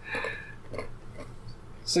 So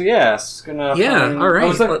yeah, it's gonna. Yeah, all right.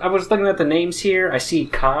 I was looking at the names here. I see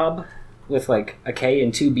Cobb with like a K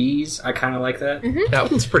and 2 B's. I kind of like that. That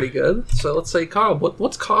one's pretty good. So let's say Cobb.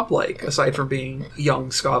 What's Cobb like, aside from being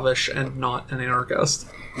young, Scovish, and not an anarchist?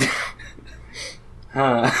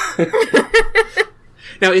 Huh.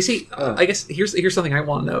 Now, is he... I guess here's something I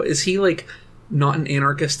want to know. Is he, like, not an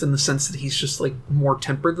anarchist in the sense that he's just, like, more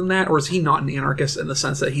tempered than that? Or is he not an anarchist in the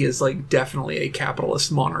sense that he is, like, definitely a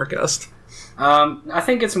capitalist monarchist? I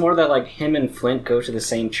think it's more that like him and Flint go to the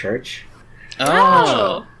same church.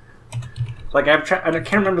 Oh. Like I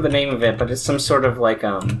can't remember the name of it, but it's some sort of like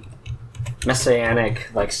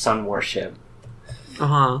messianic like sun worship.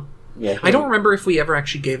 Uh-huh. Yeah. I don't remember if we ever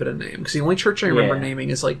actually gave it a name, because the only church I remember Yeah.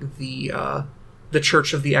 naming is, like, the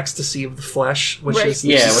Church of the Ecstasy of the Flesh, which Right. is...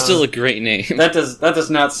 Yeah, It's still a great name. That is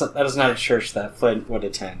not a church that Flint would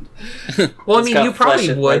attend. Well, I It's mean, got you probably flesh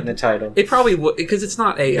right would. in the title. It probably would, because it's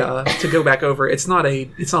not a to go back over. It's not a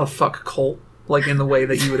fuck cult like in the way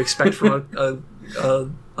that you would expect from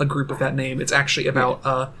a group of that name. It's actually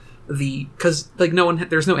about because like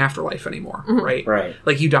there's no afterlife anymore, right? Right.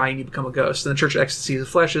 Like you die and you become a ghost. And the Church of Ecstasy of the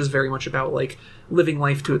Flesh is very much about like living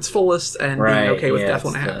life to its fullest and Right, being okay with yeah, death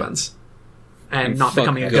when it it's the- happens, and And not fuck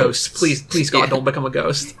becoming a ghosts. ghost. Please, God, Yeah. don't become a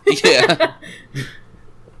ghost. Yeah.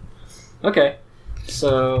 Okay.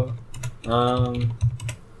 So,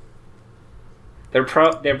 they're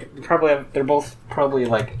both probably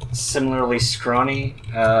like similarly scrawny.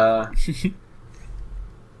 Let's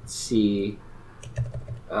see.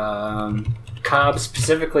 Cobb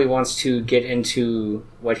specifically wants to get into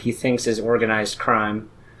what he thinks is organized crime.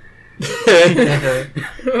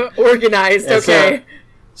 Organized, Yeah, okay.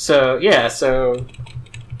 So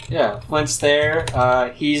Flint's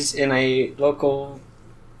there. He's in a local,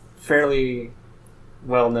 fairly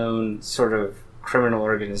well-known sort of criminal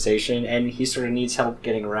organization, and he sort of needs help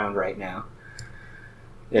getting around right now.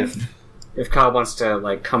 If Cobb wants to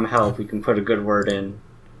like come help, we can put a good word in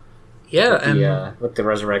with the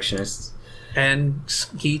Resurrectionists. And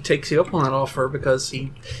he takes you up on that offer because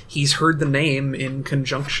he's heard the name in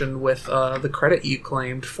conjunction with the credit you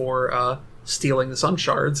claimed for stealing the Sun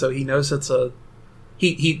Shard, so he knows it's a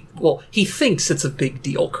he thinks it's a big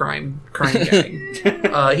deal crime gang.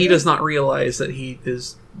 He does not realize that he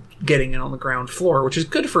is getting in on the ground floor, which is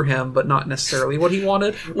good for him, but not necessarily what he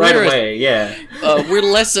wanted. Right We're- away, yeah. We're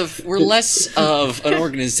less of an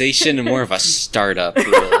organization and more of a startup,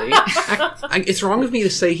 really. It's wrong of me to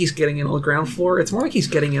say he's getting in on the ground floor. It's more like he's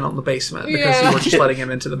getting in on the basement because Yeah. you were just letting him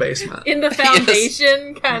into the basement. In the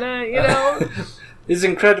foundation, kind of, you know? His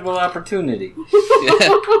incredible opportunity.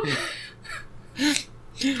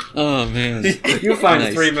 Oh man. You find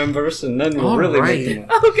Nice. 3 members, and then we'll All really right. make them.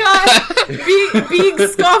 Oh god! Being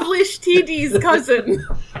Scovlish TD's cousin.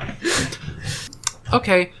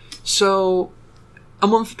 Okay, so a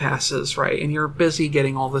month passes, right, and you're busy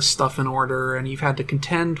getting all this stuff in order, and you've had to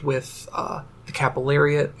contend with the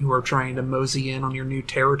Capillariat, who are trying to mosey in on your new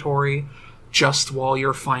territory, just while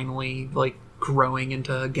you're finally, like, growing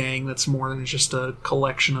into a gang that's more than just a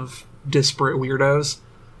collection of disparate weirdos.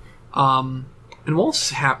 And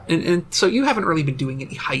and so you haven't really been doing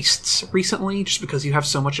any heists recently, just because you have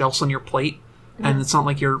so much else on your plate, and it's not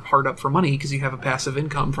like you're hard up for money because you have a passive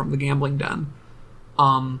income from the gambling den.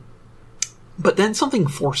 But then something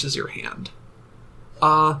forces your hand.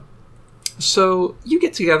 So you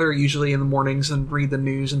get together usually in the mornings and read the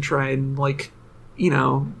news and try and, like,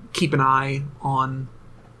 keep an eye on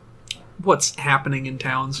what's happening in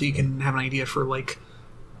town so you can have an idea for, like,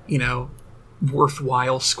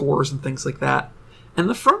 worthwhile scores and things like that. And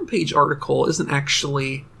the front page article isn't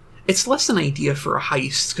actually it's less an idea for a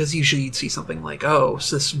heist, because usually you'd see something like, oh,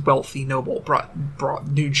 so this wealthy noble brought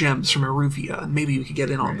new gems from Eruvia, and maybe we could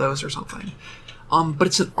get in on those or something. But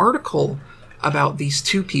it's an article about these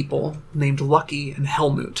two people named Lucky and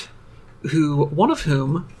Helmut, one of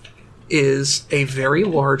whom is a very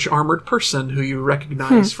large armored person who you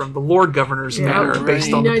recognize from the Lord Governor's manor, right.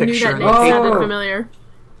 based on the I knew picture. that in name the paper. sounded familiar.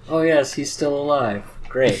 Oh yes, he's still alive.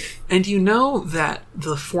 Great. And you know that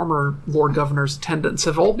the former Lord Governor's attendants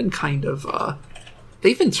have all been kind of,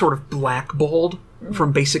 they've been sort of blackballed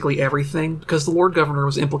from basically everything, because the Lord Governor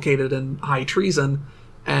was implicated in high treason,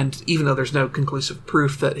 and even though there's no conclusive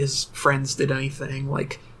proof that his friends did anything,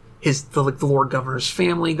 like, the Lord Governor's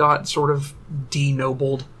family got sort of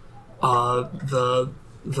denobled, the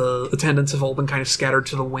attendants have all been kind of scattered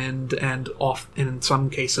to the wind, and in some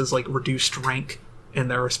cases, like, reduced rank in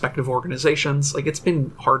their respective organizations. Like, it's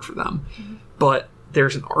been hard for them. But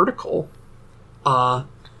there's an article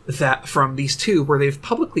that from these two where they've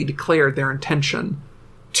publicly declared their intention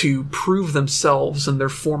to prove themselves and their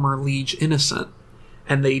former liege innocent.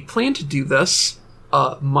 And they plan to do this,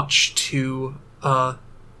 much to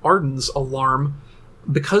Arden's alarm,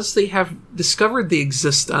 because they have discovered the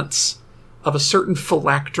existence of a certain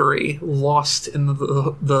phylactery lost in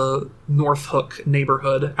the North Hook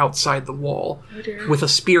neighborhood outside the wall, with a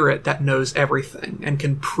spirit that knows everything and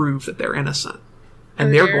can prove that they're innocent.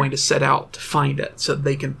 And they're going to set out to find it so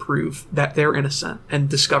they can prove that they're innocent and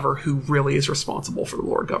discover who really is responsible for the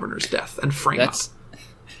Lord Governor's death and frame up.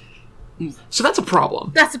 So that's a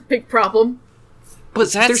problem. That's a big problem.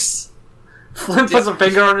 But That's Flynn puts a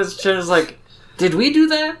finger on his chin and is like, did we do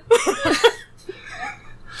that?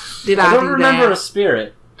 Did I don't do remember that? a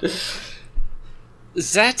spirit.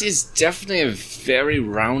 that is definitely a very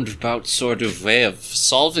roundabout sort of way of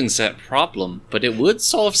solving that problem, but it would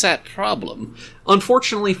solve that problem.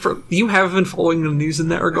 Unfortunately, for you have been following the news in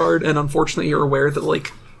that regard, and unfortunately you're aware that, like,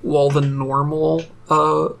 while the normal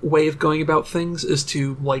way of going about things is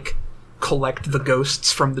to, like, collect the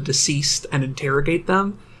ghosts from the deceased and interrogate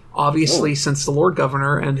them, obviously, since the Lord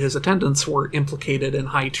Governor and his attendants were implicated in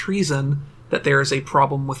high treason, that there is a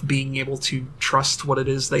problem with being able to trust what it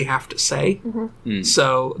is they have to say.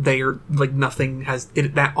 So they are, like,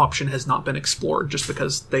 that option has not been explored, just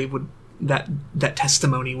because they would, that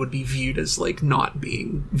testimony would be viewed as, like, not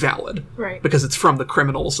being valid. Right. Because it's from the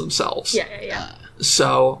criminals themselves. Yeah.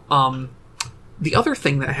 So, the other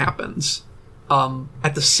thing that happens,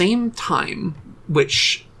 at the same time,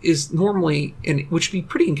 which is normally, which would be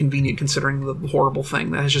pretty inconvenient considering the horrible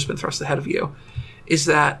thing that has just been thrust ahead of you, is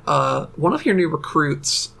that one of your new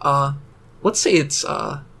recruits, let's say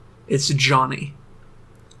it's Johnny.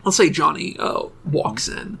 Let's say Johnny walks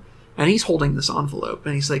in, and he's holding this envelope,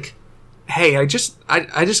 and he's like, "Hey, I just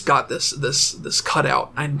got this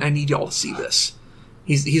cutout. I need y'all to see this."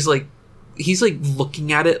 He's like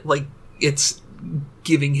looking at it like it's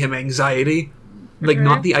giving him anxiety, like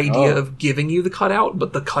not the idea of giving you the cutout,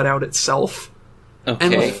 but the cutout itself.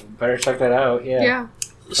 Okay. And Better check that out, yeah.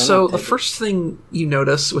 so the first thing you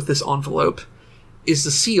notice with this envelope is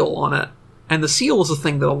the seal on it. And the seal is the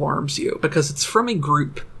thing that alarms you, because it's from a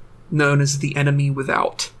group known as the Enemy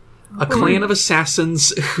Without, a clan of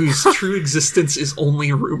assassins whose true existence is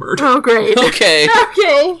only rumored. Oh, great. Okay.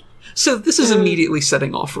 Okay. So this is immediately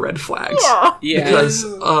setting off red flags. Yeah. Because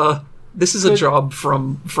this is a job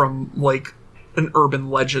from like an urban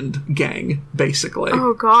legend gang, basically.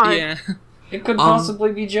 Oh, God. Yeah. It could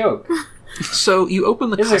possibly be joke. So you open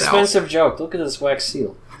the It's an cutout. expensive joke. Look at this wax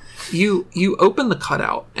seal. You open the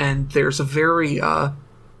cutout, and there's a very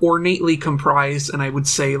ornately comprised, and I would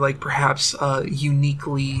say, like, perhaps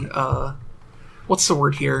uniquely, what's the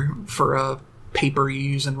word here for paper you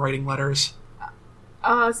use in writing letters?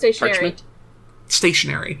 Stationary. Parchment?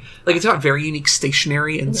 Stationery. Like, it's got very unique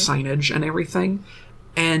stationery and signage and everything,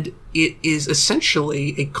 and it is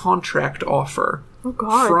essentially a contract offer Oh,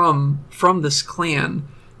 God. from this clan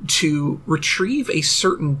to retrieve a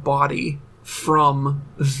certain body from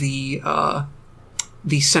the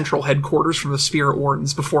central headquarters, from the Spirit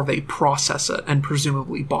Wardens, before they process it and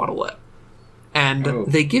presumably bottle it. And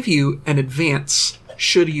they give you an advance,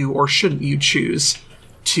 should you or shouldn't you choose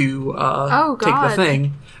to take the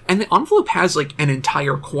thing. And the envelope has, like, an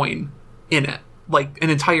entire coin in it. Like,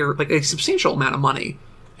 a substantial amount of money.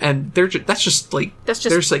 And that's just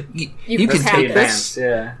there's like, you can have take this. this.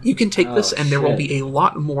 Yeah. You can take this, and there will shit. be a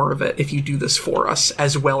lot more of it if you do this for us,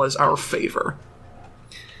 as well as our favor.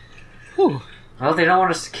 Whew. Well, they don't want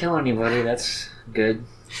us to kill anybody. That's good.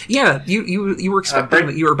 Yeah, you were expecting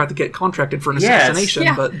that you were about to get contracted for an assassination,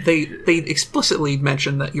 Yeah. but they explicitly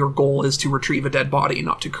mentioned that your goal is to retrieve a dead body,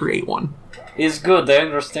 not to create one. It's good. They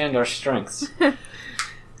understand our strengths.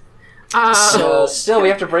 Still, we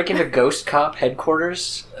have to break into Ghost Cop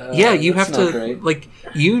headquarters. Yeah, you have that's not to great. like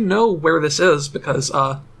you know where this is because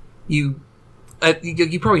you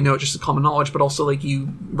probably know it just a common knowledge, but also like you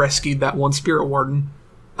rescued that one spirit warden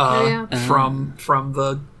from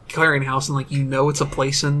the clearinghouse, and like you know it's a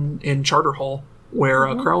place in Charter Hall where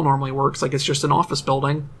Krell normally works. Like it's just an office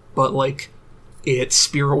building, but like it's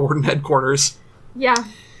spirit warden headquarters. Yeah.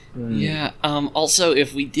 Yeah. Also,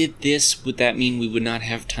 if we did this, would that mean we would not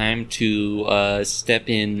have time to step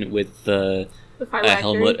in with the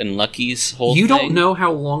Helmut and Lucky's whole You thing? don't know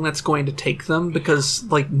how long that's going to take them because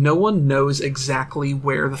like no one knows exactly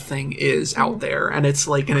where the thing is out there, and it's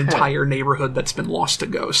like an entire neighborhood that's been lost to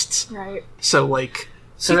ghosts. Right. So like,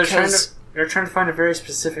 So they're trying to find a very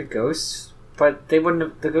specific ghost, but the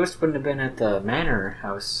ghost wouldn't have been at the manor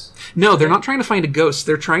house. no, they're not trying to find a ghost.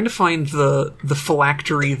 They're trying to find the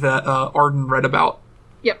phylactery that Arden read about.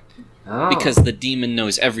 Yep. Oh. Because the demon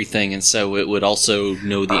knows everything, and so it would also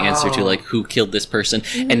know the answer to like who killed this person,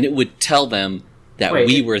 and it would tell them that Wait,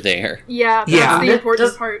 we were there. Yeah, that's Yeah. the important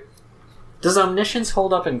Does- part. Does omniscience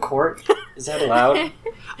hold up in court? Is that allowed?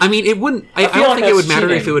 I mean, it wouldn't. I feel don't like think it would that's matter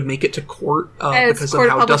cheating. if it would make it to court As because court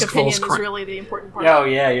of of how public opinion Duskfall's is crime. really the important part. Oh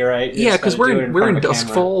yeah, you're right. Yeah, because we're in front of a camera.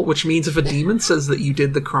 Duskfall, which means if a demon says that you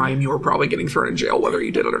did the crime, you are probably getting thrown in jail, whether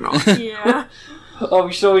you did it or not. Yeah. Oh,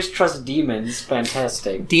 we should always trust demons.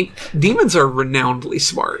 Fantastic. Demons are renownedly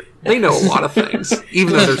smart. They know a lot of things,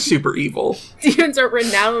 even though they're super evil. Demons are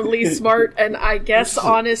renownedly smart and I guess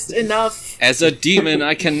honest enough. As a demon,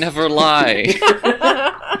 I can never lie.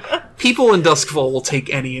 People in Duskfall will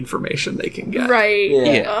take any information they can get. Right.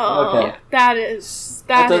 Yeah. Oh, Okay. that is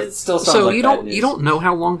Still sounds So like you bad don't news. you don't know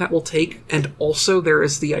how long that will take, and also there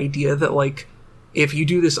is the idea that like if you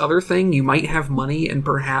do this other thing, you might have money and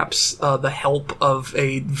perhaps the help of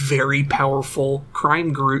a very powerful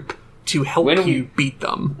crime group to help When you beat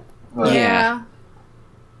them. Well, yeah.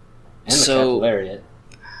 And the So- Capillariat.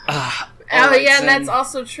 Oh, Alright, yeah, and then. that's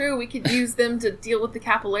also true. We could use them to deal with the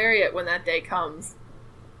Capillariat when that day comes.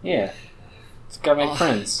 Yeah. It's gotta make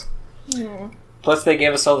friends. Hmm. Plus, they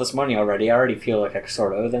gave us all this money already. I already feel like I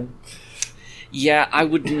sort of owe them. Yeah, I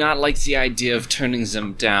would not like the idea of turning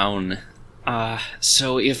them down.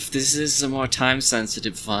 So if this is a more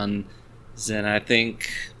time-sensitive one, then I think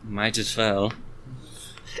might as well.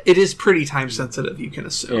 It is pretty time sensitive, you can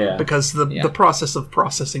assume, Yeah. because the Yeah. process of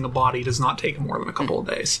processing a body does not take more than a couple of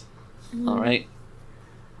days. All right.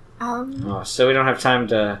 Oh, so we don't have time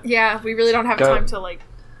to Yeah, we really don't have Go. time to, like,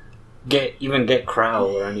 get Crowl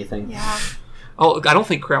or anything. yeah. Oh, I don't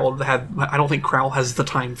think Krell has the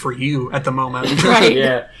time for you at the moment. Right.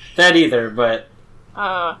 Yeah, that either. But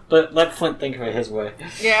Uh, let Flint think of it his way.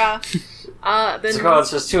 yeah. Then It's, oh, it's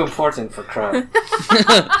just too important for Crowl.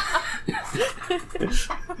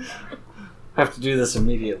 I have to do this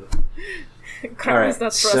immediately. Crow is Alright,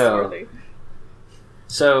 not so- trustworthy.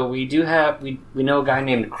 So we do have we know a guy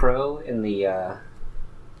named Crow in the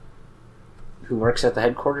who works at the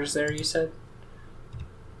headquarters there. You said.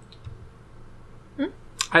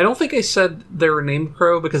 I don't think I said they were named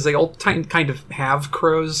Crow because they all kind of have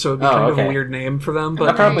crows, so it'd be kind of a okay. weird name for them. I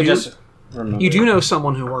But probably you, just remember. you do know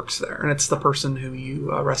someone who works there, and it's the person who you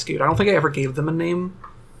rescued. I don't think I ever gave them a name,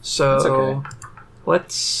 so That's okay.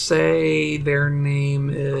 let's say their name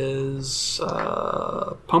is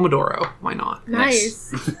Pomodoro. Why not?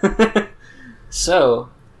 Nice. So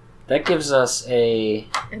that gives us a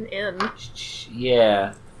An inn.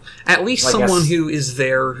 yeah. At least Like someone a s- who is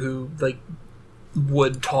there who like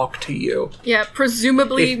would talk to you. Yeah,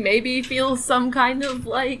 presumably If- maybe feels some kind of,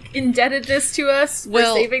 like, indebtedness to us for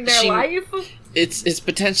Well, saving their she- life. It's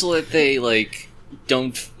potential that they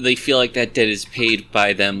they feel like that debt is paid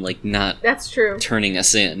by them not That's true. turning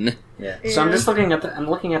us in. Yeah. So I'm Yeah. just looking at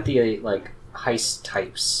the like heist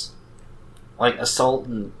types, like assault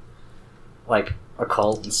and like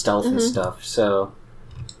occult and stealth and stuff. So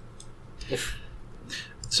if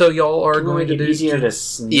So y'all are going going to to do easier to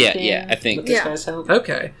sneak Yeah, I think- with this Yeah. guy's help.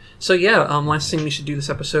 Okay. So yeah, last thing we should do this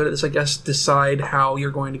episode is I guess decide how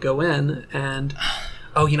you're going to go in, and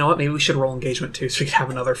oh, you know what? Maybe we should roll engagement too, so we can have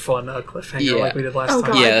another fun cliffhanger Yeah. like we did last Oh,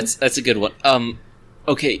 time. God. Yeah, that's a good one.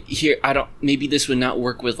 Okay, here maybe this would not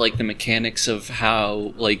work with the mechanics of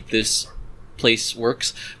how this place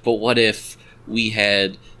works, but what if we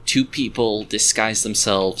had two people disguise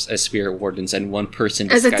themselves as spirit wardens and one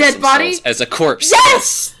person As a disguise dead body? themselves as a corpse?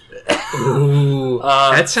 Yes! Ooh,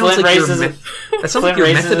 that sounds Flint like your raises that sounds like Flint your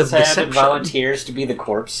raises method of his hand and deception. volunteers to be the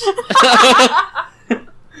corpse.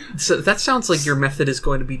 So that sounds like your method is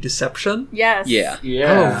going to be deception. Yes. Yeah. Oh,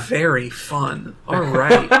 Yeah. very fun. All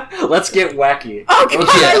right. Let's get wacky. Oh god,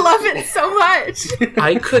 Yeah. I love it so much.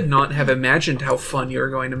 I could not have imagined how fun you were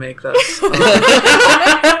going to make this.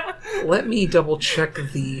 Let me double check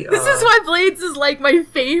the. This is why Blades is like my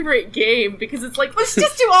favorite game, because it's like, let's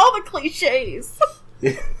just do all the cliches.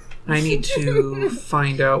 I need to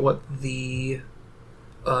find out what the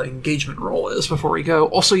engagement roll is before we go.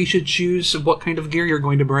 Also, you should choose what kind of gear you're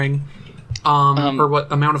going to bring, or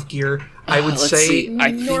what amount of gear. I would let's say. see.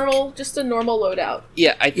 I think, Just a normal loadout.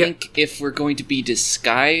 yeah, I think if we're going to be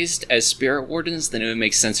disguised as spirit wardens, then it would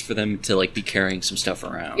make sense for them to like be carrying some stuff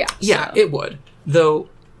around. Yeah. Yeah, So, it would. Though,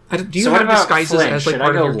 do you So what have about disguises Flint? as like Should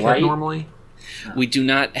part I of go your kit light? normally? we do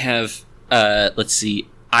not have. Let's see.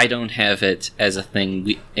 I don't have it as a thing.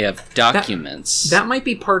 We have documents. That might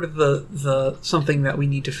be part of the something that we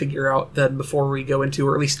need to figure out then before we go into,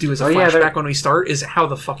 or at least do as a Oh, yeah, flashback when we start, is how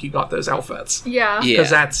the fuck you got those outfits. Yeah. yeah, 'Cause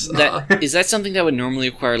that's, is that something that would normally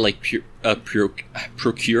require like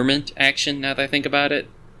procurement action? Now that I think about it,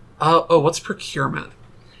 what's procurement?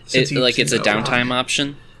 Since you it's a know. downtime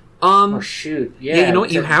option. Oh shoot! Yeah, Yeah, you know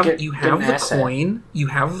what? You to have get the an asset. coin. You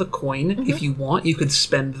have the coin. If you want, you could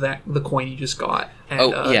spend the coin you just got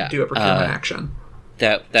and yeah, do a procurement action.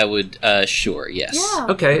 That would sure, yes. Yeah.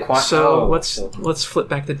 Okay, Qua- so oh, let's so- let's flip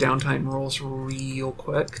back the downtime rules real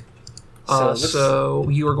quick. So So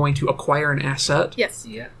you are going to acquire an asset. Yes.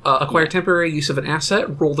 Yeah. Acquire temporary use of an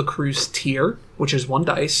asset. Roll the crew's tier, which is 1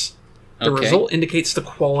 dice. The Okay. result indicates the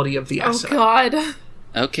quality of the Oh asset. god.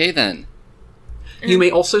 Okay then. You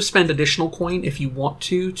may also spend additional coin if you want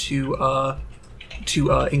to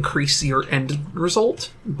increase your end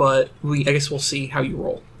result, but I guess we'll see how you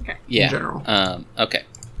roll. Yeah. general. Okay.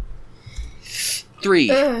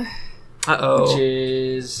 3. Ugh. Uh-oh. Which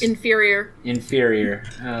is Inferior. inferior.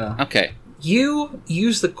 Okay. You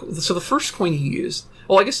use so the first coin you used.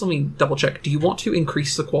 Well, I guess let me double check. Do you want to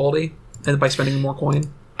increase the quality and by spending more coin?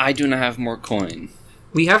 I do not have more coin.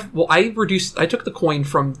 We have. Well, I took the coin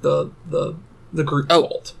from the group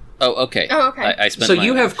vault. Oh, okay. Oh, okay. I spent So mine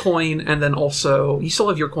you off. have coin, and then also you still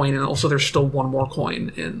have your coin, and also there's still one more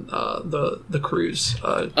coin in the crew's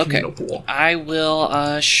communal pool. I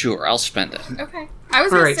will, sure, I'll spend it. Okay. I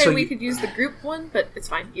was gonna Alright, say so we you- could use the group one, but it's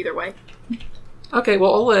fine either way. Okay,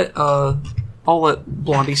 well I'll let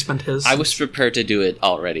Blondie spend his. I was prepared to do it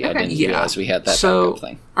already. I Okay. didn't Yeah. realize we had that So, backup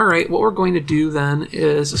thing. all right, what we're going to do then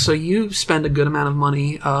is, so you spend a good amount of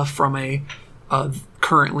money from a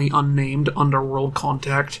currently unnamed underworld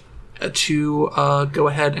contact to go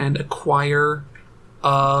ahead and acquire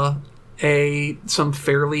some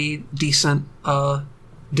fairly decent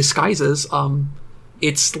disguises.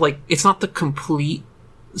 It's not the complete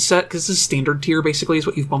set because this is standard tier basically is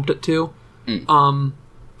what you've bumped it to.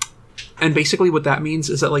 And basically what that means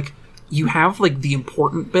is that like you have like the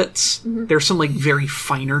important bits. There's some like very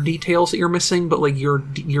finer details that you're missing, but like your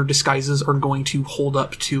disguises are going to hold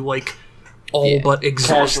up to like all Yeah. but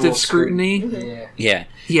exhaustive Casual scrutiny. Yeah. Yeah.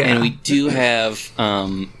 Yeah. And we do have,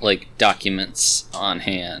 like, documents on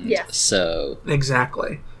hand. Yes. So,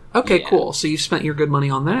 Exactly. Okay, Yeah. cool. So you've spent your good money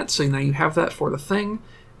on that, so now you have that for the thing.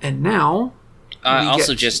 And now I we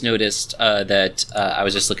also get- just noticed that I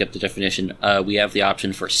was just looking up the definition. We have the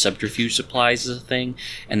option for subterfuge supplies as a thing,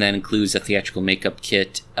 and that includes a theatrical makeup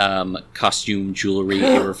kit, costume, jewelry,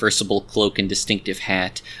 a reversible cloak and distinctive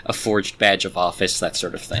hat, a forged badge of office, that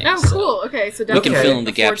sort of thing. Oh, So- cool. Okay, so can definitely fill in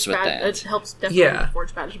the a gaps forged with that. It helps definitely Yeah. with the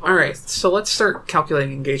forged badge of all right, office. so let's start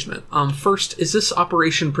calculating engagement. First, is this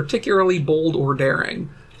operation particularly bold or daring?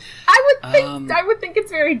 I would think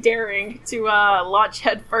it's very daring to launch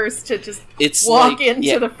headfirst to just It's walk like, into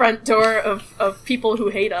yeah, the front door of people who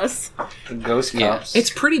hate us. The ghost Yeah. cops. It's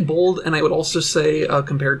pretty bold, and I would also say,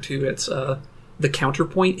 compared to its the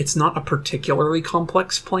counterpoint, it's not a particularly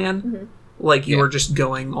complex plan. Like you Yeah. are just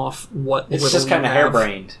going off what It's little just kind you of have.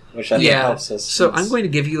 harebrained, which I think Yeah. helps us. So I'm going to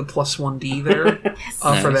give you the +1d there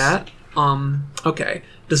for Nice. that. Okay.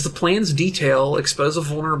 Does the plan's detail expose a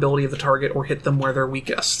vulnerability of the target or hit them where they're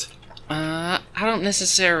weakest? I don't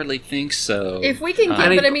necessarily think so. If we can get,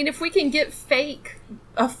 I- but I mean, if we can get fake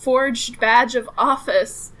a forged badge of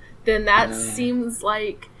office, then that seems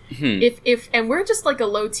like if and we're just like a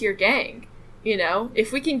low tier gang, you know.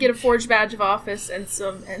 If we can get a forged badge of office and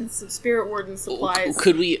some spirit warden supplies,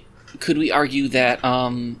 Could we argue that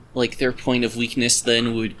like their point of weakness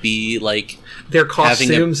then would be like They're Having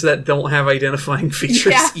a- costumes that don't have identifying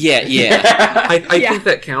features. Yeah. yeah I Yeah. think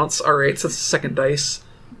that counts. All right, so that's the second dice.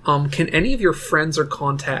 Can any of your friends or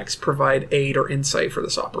contacts provide aid or insight for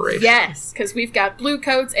this operation? Yes, because we've got blue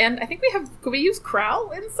coats, and I think we have. Could we use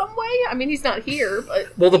Crowl in some way? I mean, he's not here,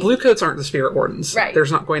 but Well, the blue coats aren't the spirit wardens. Right.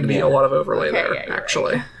 There's not going to be Yeah. a lot of overlay Okay, there, yeah, you're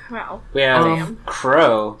actually. right. Wow. We have Damn.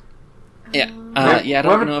 Crow. Yeah. Yeah, I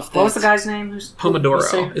don't know if What was the that's- guy's name?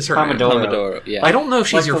 Pomodoro is her name. Pomodoro, yeah. I don't know if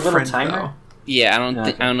she's Like your the little friend, timer? though. Yeah,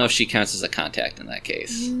 Okay. I don't know if she counts as a contact in that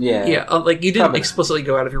case. Yeah. Yeah, like, you didn't Probably. explicitly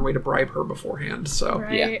go out of your way to bribe her beforehand, so...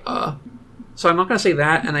 Right. So I'm not going to say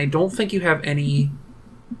that, and I don't think you have any...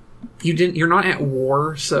 You're not at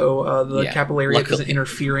war, so the Yeah, capillariat luckily. isn't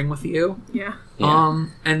interfering with you. Yeah. Yeah.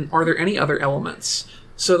 And are there any other elements?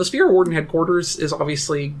 So the Spirit Warden headquarters is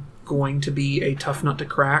obviously going to be a tough nut to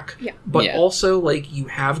crack. Yeah. But Yeah. also, like, you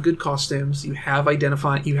have good costumes, you have like,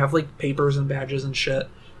 papers and badges and shit.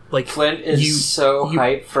 Like, Flint is you- so you-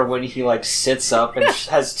 hyped for when he like sits up and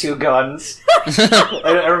has two guns. And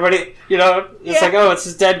everybody, it's like, oh, it's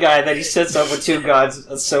this dead guy. Then he sits up with two guns.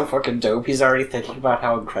 That's so fucking dope. He's already thinking about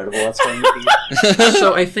how incredible that's going to be.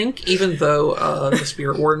 so I think even though the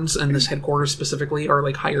Spirit Wardens and this headquarters specifically are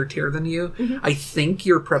like higher tier than you, I think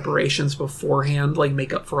your preparations beforehand like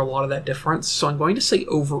make up for a lot of that difference. So I'm going to say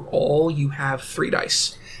overall you have 3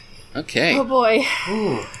 dice. Okay. Oh boy.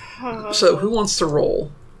 Ooh. So who wants to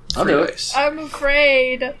roll? I'll 3 do it. dice. I'm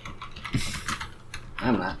afraid.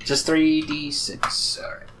 I'm not. Just 3d6.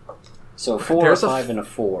 Alright. So 4, There's a a 5, and a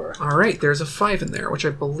 4. All right, there's a 5 in there, which I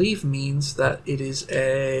believe means that it is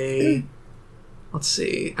a. Let's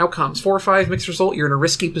see. Outcomes 4 or 5 mixed result. You're in a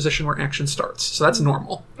risky position where action starts, so that's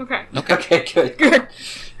normal. Okay. Okay, good. Good.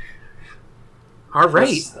 All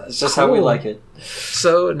right. That's just how we Cool. like it.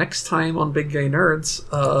 So next time on Big Gay Nerds,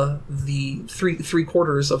 the three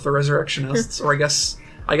quarters of the Resurrectionists, or I guess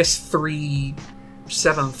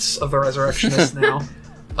 3/7 of the Resurrectionists now,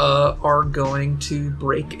 are going to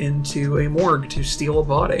break into a morgue to steal a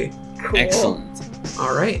body. Cool. Excellent.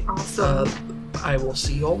 All right. Awesome. I will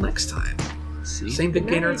see you all next time. See? Same Big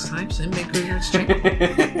Gay Night. Nerds time, same Big Gay Nerds channel.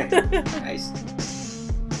 Nice.